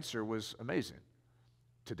sister's answer was amazing.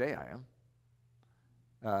 Today I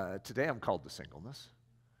am. Today I'm called to singleness.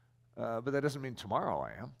 But that doesn't mean tomorrow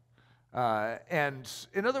I am. And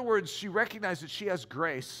in other words, she recognized that she has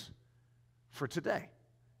grace for today.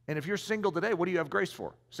 And if you're single today, what do you have grace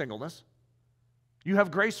for? Singleness. You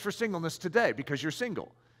have grace for singleness today because you're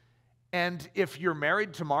single. And if you're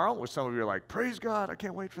married tomorrow, which some of you are like, praise God, I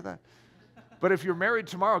can't wait for that. But if you're married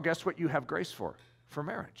tomorrow, guess what you have grace for? For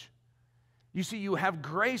marriage. You see, you have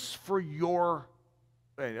grace for your,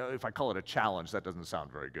 if I call it a challenge, that doesn't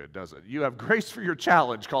sound very good, does it? You have grace for your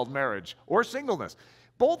challenge called marriage or singleness.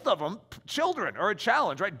 Both of them, children, are a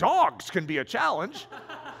challenge, right? Dogs can be a challenge.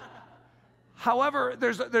 However,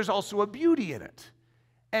 there's also a beauty in it.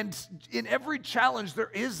 And in every challenge,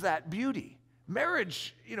 there is that beauty.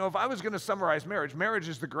 Marriage, if I was going to summarize marriage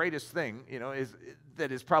is the greatest thing, that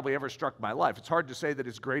has probably ever struck my life. It's hard to say that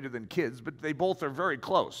it's greater than kids, but they both are very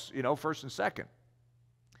close, first and second.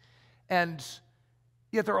 And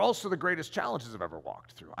yet they're also the greatest challenges I've ever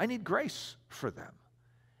walked through. I need grace for them.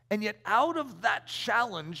 And yet out of that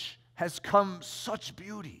challenge has come such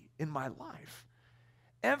beauty in my life.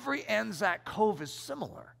 Every ANZAC Cove is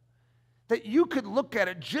similar. That you could look at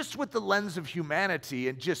it just with the lens of humanity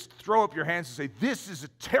and just throw up your hands and say, this is a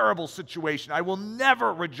terrible situation. I will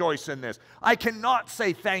never rejoice in this. I cannot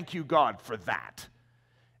say thank you, God, for that.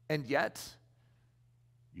 And yet,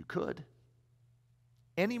 you could.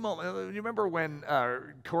 Any moment. You remember when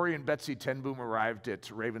Corey and Betsy Tenboom arrived at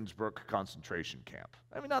Ravensbrück concentration camp?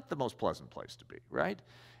 I mean, not the most pleasant place to be, right?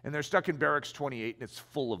 And they're stuck in Barracks 28, and it's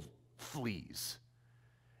full of fleas.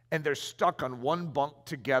 And they're stuck on one bunk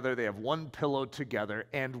together. They have one pillow together,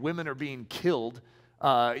 and women are being killed,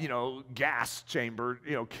 gas chamber,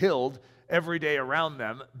 killed every day around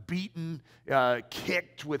them, beaten,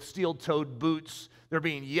 kicked with steel-toed boots. They're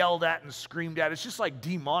being yelled at and screamed at. It's just like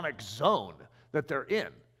demonic zone that they're in.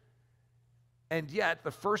 And yet,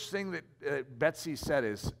 the first thing that Betsy said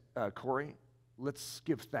is, Corey, let's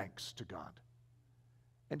give thanks to God.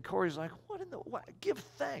 And Corey's like, what? Give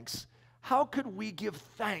thanks? How could we give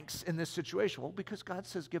thanks in this situation? Well, because God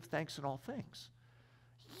says give thanks in all things.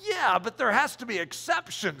 Yeah, but there has to be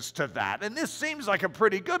exceptions to that, and this seems like a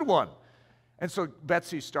pretty good one. And so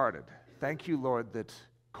Betsy started, thank you, Lord, that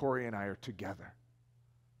Corey and I are together.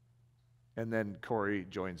 And then Corey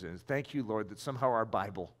joins in, thank you, Lord, that somehow our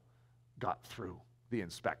Bible got through the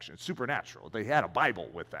inspection. It's supernatural. They had a Bible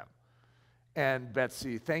with them. And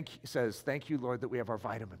Betsy says, thank you, Lord, that we have our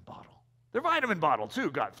vitamin bottle. Their vitamin bottle, too,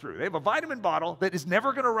 got through. They have a vitamin bottle that is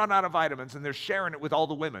never going to run out of vitamins, and they're sharing it with all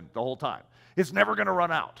the women the whole time. It's never going to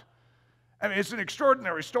run out. I mean, it's an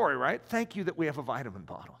extraordinary story, right? Thank you that we have a vitamin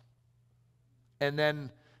bottle. And then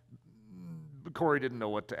Corey didn't know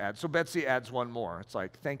what to add, so Betsy adds one more. It's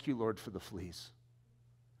like, thank you, Lord, for the fleas.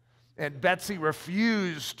 And Betsy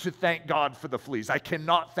refused to thank God for the fleas. I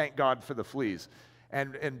cannot thank God for the fleas.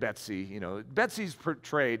 And Betsy, Betsy's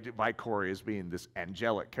portrayed by Corey as being this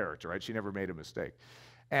angelic character, right? She never made a mistake.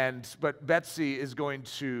 But Betsy is going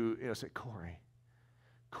to say, Corey,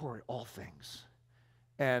 all things.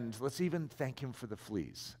 And let's even thank him for the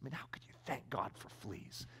fleas. I mean, how could you thank God for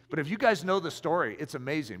fleas? But if you guys know the story, it's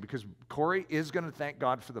amazing because Corey is going to thank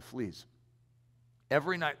God for the fleas.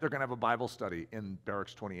 Every night they're going to have a Bible study in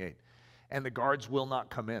Barracks 28. And the guards will not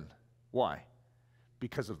come in. Why?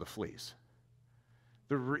 Because of the fleas.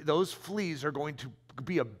 Those fleas are going to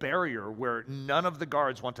be a barrier where none of the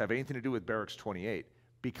guards want to have anything to do with Barracks 28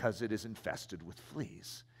 because it is infested with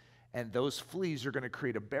fleas. And those fleas are going to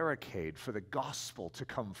create a barricade for the gospel to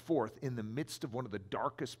come forth in the midst of one of the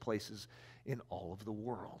darkest places in all of the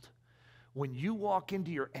world. When you walk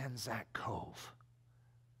into your ANZAC Cove,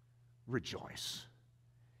 rejoice.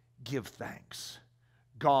 Give thanks.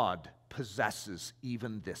 God possesses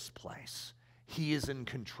even this place. He is in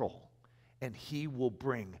control, and he will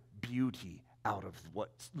bring beauty out of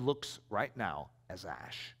what looks right now as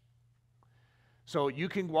ash. So you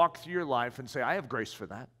can walk through your life and say, I have grace for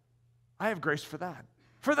that. I have grace for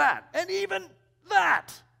that, and even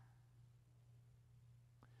that.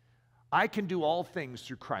 I can do all things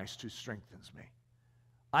through Christ who strengthens me.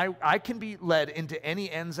 I can be led into any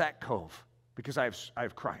ANZAC Cove because I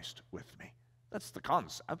have Christ with me. That's the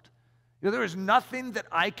concept. There is nothing that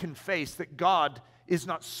I can face that God is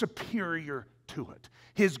not superior to it.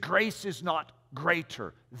 His grace is not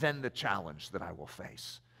greater than the challenge that I will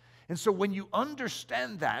face. And so when you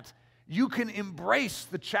understand that, you can embrace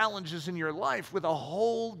the challenges in your life with a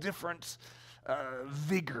whole different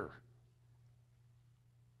vigor.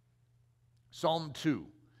 Psalm 2.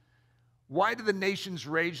 Why do the nations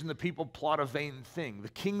rage and the people plot a vain thing? The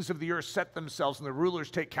kings of the earth set themselves and the rulers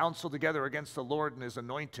take counsel together against the Lord and his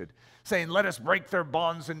anointed, saying, let us break their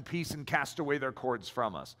bonds in peace and cast away their cords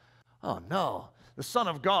from us. Oh no, the Son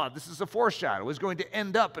of God, this is a foreshadow, is going to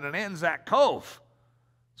end up in an ANZAC Cove.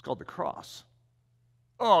 It's called the cross.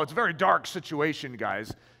 Oh, it's a very dark situation,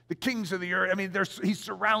 guys. The kings of the earth, he's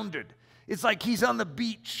surrounded. It's like he's on the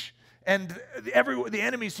beach. And the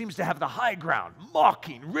enemy seems to have the high ground,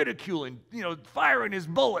 mocking, ridiculing, firing his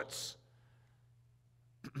bullets.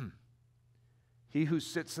 He who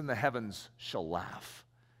sits in the heavens shall laugh,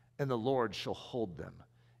 and the Lord shall hold them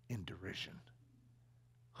in derision.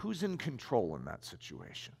 Who's in control in that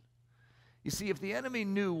situation? You see, if the enemy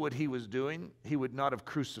knew what he was doing, he would not have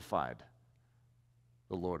crucified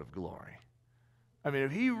the Lord of glory.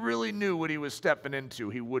 If he really knew what he was stepping into,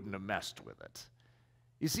 he wouldn't have messed with it.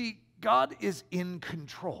 You see, God is in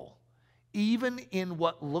control. Even in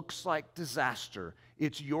what looks like disaster,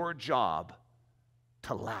 it's your job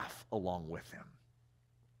to laugh along with him.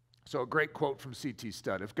 So a great quote from C.T.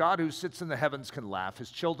 Studd, if God who sits in the heavens can laugh, his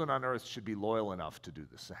children on earth should be loyal enough to do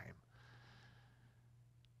the same.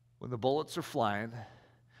 When the bullets are flying,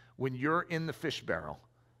 when you're in the fish barrel,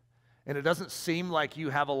 and it doesn't seem like you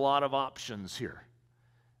have a lot of options here,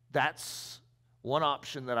 that's one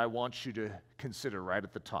option that I want you to consider right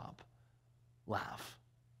at the top. Laugh.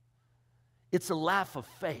 It's a laugh of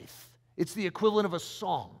faith. It's the equivalent of a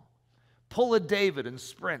song. Pull a David and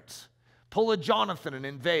sprint. Pull a Jonathan and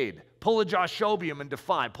invade. Pull a Joshobium and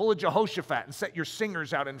defy. Pull a Jehoshaphat and set your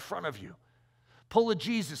singers out in front of you. Pull a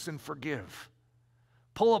Jesus and forgive.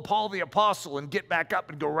 Pull a Paul the Apostle and get back up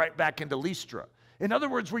and go right back into Lystra. In other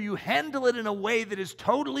words, where you handle it in a way that is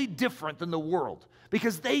totally different than the world,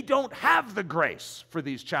 because they don't have the grace for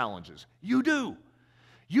these challenges. You do.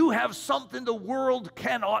 You have something the world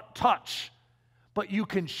cannot touch, but you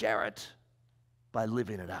can share it by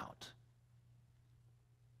living it out.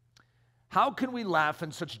 How can we laugh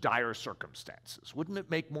in such dire circumstances? Wouldn't it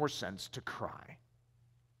make more sense to cry?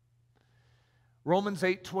 Romans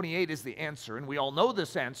 8:28 is the answer, and we all know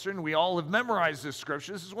this answer, and we all have memorized this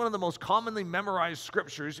scripture. This is one of the most commonly memorized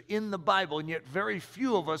scriptures in the Bible, and yet very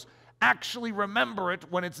few of us actually remember it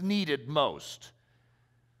when it's needed most.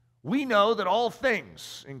 We know that all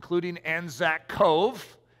things, including ANZAC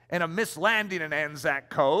Cove and a mislanding in ANZAC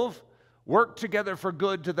Cove, work together for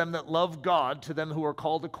good to them that love God, to them who are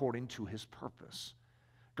called according to his purpose.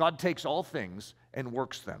 God takes all things and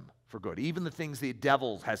works them for good. Even the things the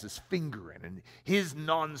devil has his finger in and his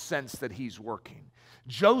nonsense that he's working.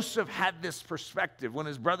 Joseph had this perspective. When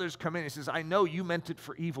his brothers come in, he says, I know you meant it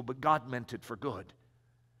for evil, but God meant it for good.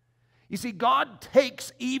 You see, God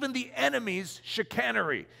takes even the enemy's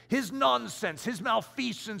chicanery, his nonsense, his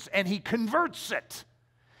malfeasance, and he converts it.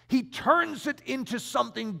 He turns it into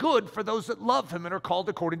something good for those that love him and are called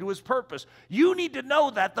according to his purpose. You need to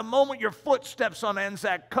know that the moment your foot steps on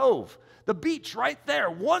ANZAC Cove, The beach right there.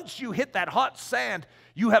 Once you hit that hot sand,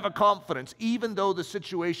 you have a confidence. Even though the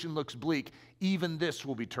situation looks bleak, even this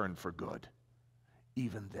will be turned for good.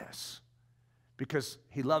 Even this. Because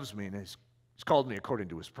he loves me and he's called me according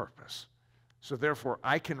to his purpose. So therefore,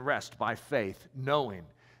 I can rest by faith, knowing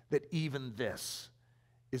that even this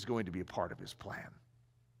is going to be a part of his plan.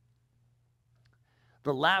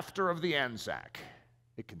 The laughter of the ANZAC,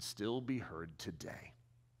 it can still be heard today.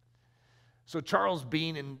 So Charles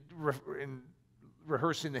Bean, in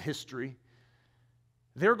rehearsing the history,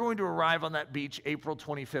 they're going to arrive on that beach April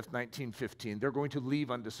 25th, 1915. They're going to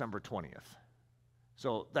leave on December 20th.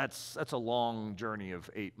 So that's a long journey of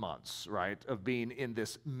 8 months, right, of being in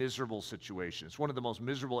this miserable situation. It's one of the most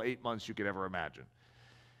miserable 8 months you could ever imagine.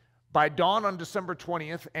 By dawn on December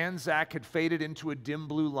 20th, ANZAC had faded into a dim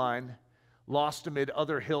blue line, lost amid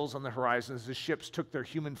other hills on the horizon as the ships took their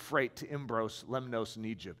human freight to Imbros, Lemnos, and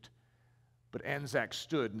Egypt. But ANZAC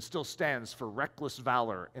stood and still stands for reckless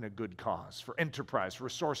valor in a good cause, for enterprise, for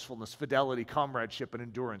resourcefulness, fidelity, comradeship, and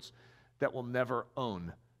endurance that will never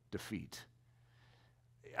own defeat.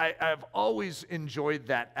 I've always enjoyed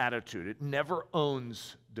that attitude. It never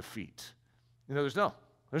owns defeat. You know,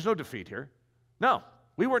 there's no defeat here. No,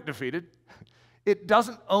 we weren't defeated. It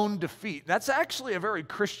doesn't own defeat. That's actually a very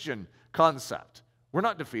Christian concept. We're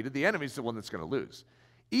not defeated. The enemy's the one that's going to lose.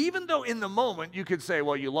 Even though in the moment you could say,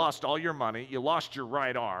 well, you lost all your money, you lost your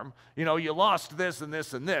right arm, you know, you lost this and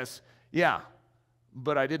this and this. Yeah,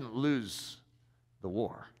 but I didn't lose the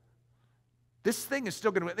war. This thing is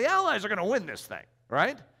still going to win. The Allies are going to win this thing,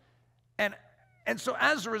 right? And so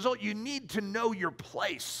as a result, you need to know your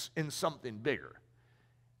place in something bigger.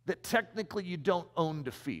 That technically you don't own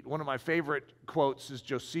defeat. One of my favorite quotes is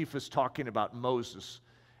Josephus talking about Moses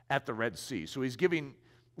at the Red Sea. So he's giving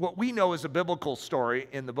what we know is a biblical story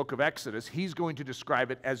in the book of Exodus. He's going to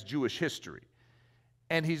describe it as Jewish history.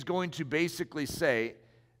 And he's going to basically say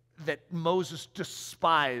that Moses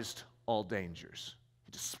despised all dangers.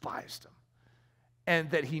 He despised them. And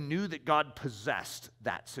that he knew that God possessed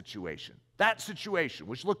that situation. That situation,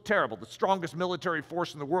 which looked terrible. The strongest military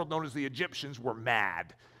force in the world, known as the Egyptians, were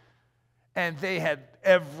mad. And they had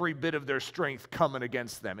every bit of their strength coming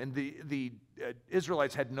against them. And the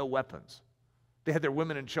Israelites had no weapons. They had their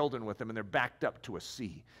women and children with them, and they're backed up to a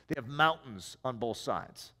sea. They have mountains on both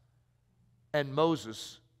sides. And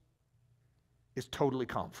Moses is totally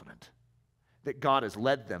confident that God has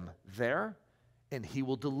led them there, and he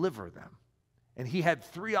will deliver them. And he had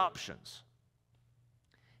 3 options.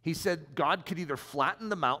 He said God could either flatten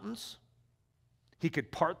the mountains, he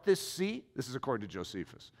could part this sea, this is according to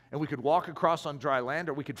Josephus, and we could walk across on dry land,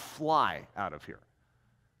 or we could fly out of here.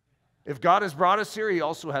 If God has brought us here, he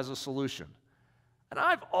also has a solution. And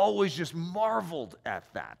I've always just marveled at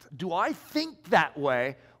that. Do I think that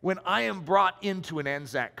way when I am brought into an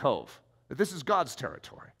ANZAC Cove? That this is God's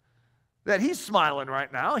territory. That he's smiling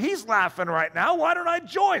right now, he's laughing right now, why don't I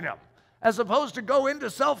join him? As opposed to go into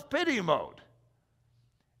self-pity mode.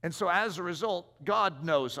 And so as a result, God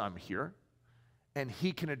knows I'm here, and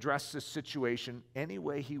he can address this situation any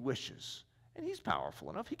way he wishes. And he's powerful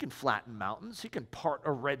enough. He can flatten mountains. He can part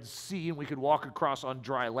a Red Sea, and we could walk across on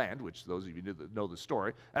dry land, which those of you that know the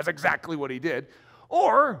story, that's exactly what he did.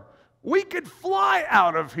 Or we could fly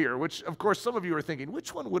out of here, which, of course, some of you are thinking,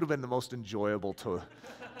 which one would have been the most enjoyable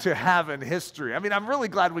to have in history? I mean, I'm really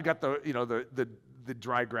glad we got the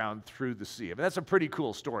dry ground through the sea. I mean, that's a pretty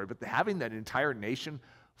cool story, but having that entire nation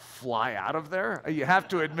fly out of there, you have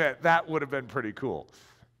to admit, that would have been pretty cool.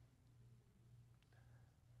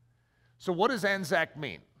 So what does ANZAC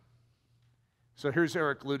mean? So here's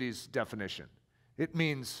Eric Ludy's definition. It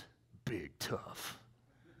means big tough.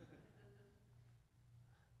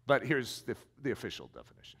 But here's the official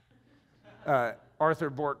definition.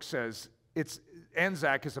 Arthur Bork says,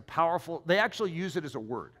 ANZAC is a powerful, they actually use it as a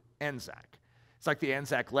word, ANZAC. It's like the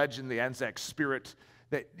ANZAC legend, the ANZAC spirit,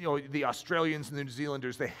 that, you know, the Australians and the New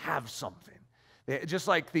Zealanders, they have something. Just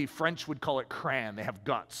like the French would call it cran, they have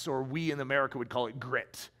guts, or we in America would call it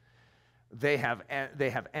grit. They have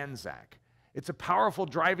ANZAC. It's a powerful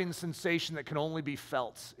driving sensation that can only be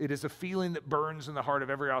felt. It is a feeling that burns in the heart of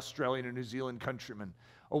every Australian and New Zealand countryman.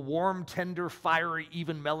 A warm, tender, fiery,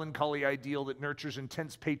 even melancholy ideal that nurtures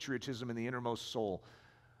intense patriotism in the innermost soul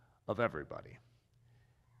of everybody.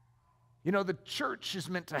 You know, the church is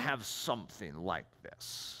meant to have something like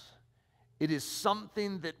this. It is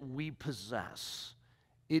something that we possess.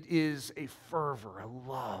 It is a fervor, a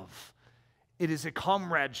love. It is a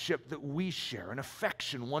comradeship that we share, an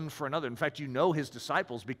affection one for another. In fact, you know his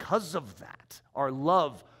disciples because of that, our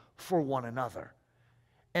love for one another,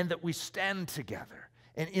 and that we stand together.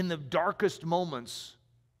 And in the darkest moments,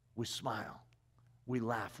 we smile. We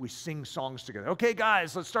laugh. We sing songs together. Okay,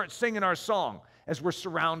 guys, let's start singing our song as we're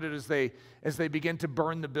surrounded, as they begin to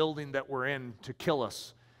burn the building that we're in to kill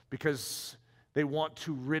us because they want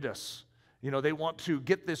to rid us. They want to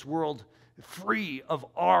get this world free of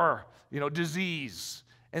our, disease.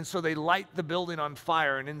 And so they light the building on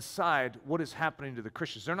fire, and inside, what is happening to the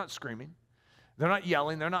Christians? They're not screaming. They're not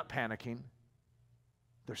yelling. They're not panicking.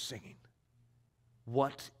 They're singing.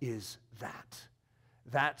 What is that?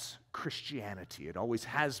 That's Christianity. It always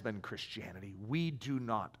has been Christianity. We do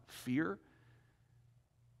not fear.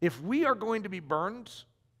 If we are going to be burned,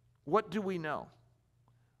 what do we know?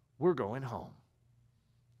 We're going home.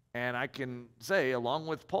 And I can say, along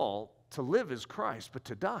with Paul, to live is Christ, but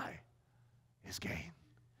to die is gain.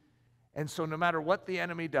 And so no matter what the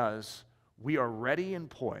enemy does, we are ready and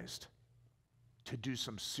poised to do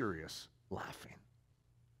some serious laughing.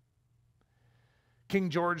 King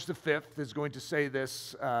George V is going to say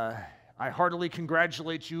this, I heartily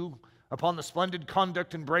congratulate you upon the splendid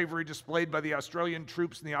conduct and bravery displayed by the Australian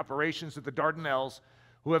troops in the operations at the Dardanelles,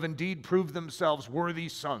 who have indeed proved themselves worthy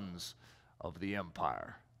sons of the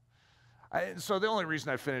empire. So the only reason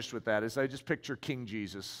I finished with that is I just picture King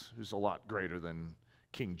Jesus, who's a lot greater than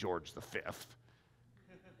King George V.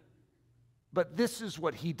 But this is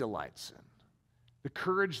what he delights in. The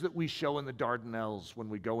courage that we show in the Dardanelles when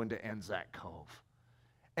we go into ANZAC Cove.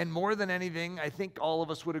 And more than anything, I think all of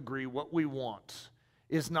us would agree what we want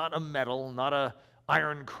is not a medal, not an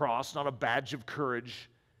iron cross, not a badge of courage,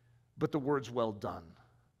 but the words, well done,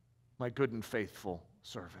 my good and faithful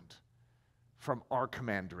servant, from our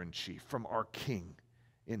commander-in-chief, from our king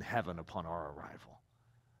in heaven upon our arrival.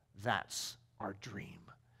 That's our dream.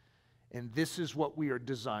 And this is what we are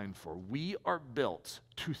designed for. We are built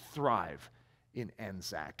to thrive in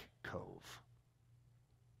ANZAC Cove.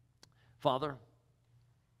 Father,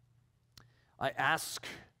 I ask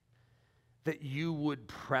that you would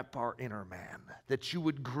prep our inner man, that you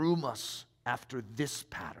would groom us after this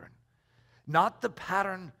pattern, not the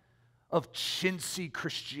pattern of chintzy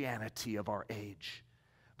Christianity of our age,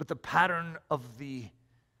 but the pattern of the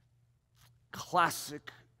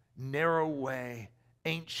classic, narrow way,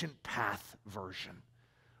 ancient path version.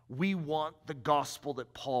 We want the gospel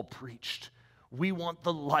that Paul preached. We want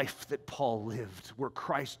the life that Paul lived, where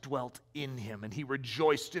Christ dwelt in him and he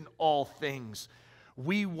rejoiced in all things.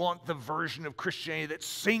 We want the version of Christianity that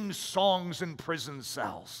sings songs in prison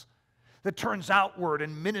cells, that turns outward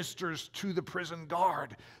and ministers to the prison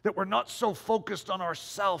guard, that we're not so focused on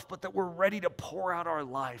ourselves, but that we're ready to pour out our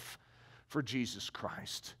life for Jesus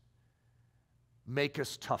Christ. Make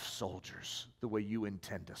us tough soldiers the way you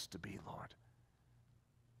intend us to be, Lord.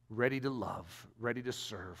 Ready to love, ready to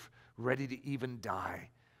serve, ready to even die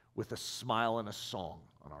with a smile and a song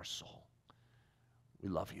on our soul. We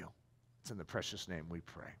love you. It's in the precious name we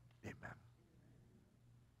pray. Amen.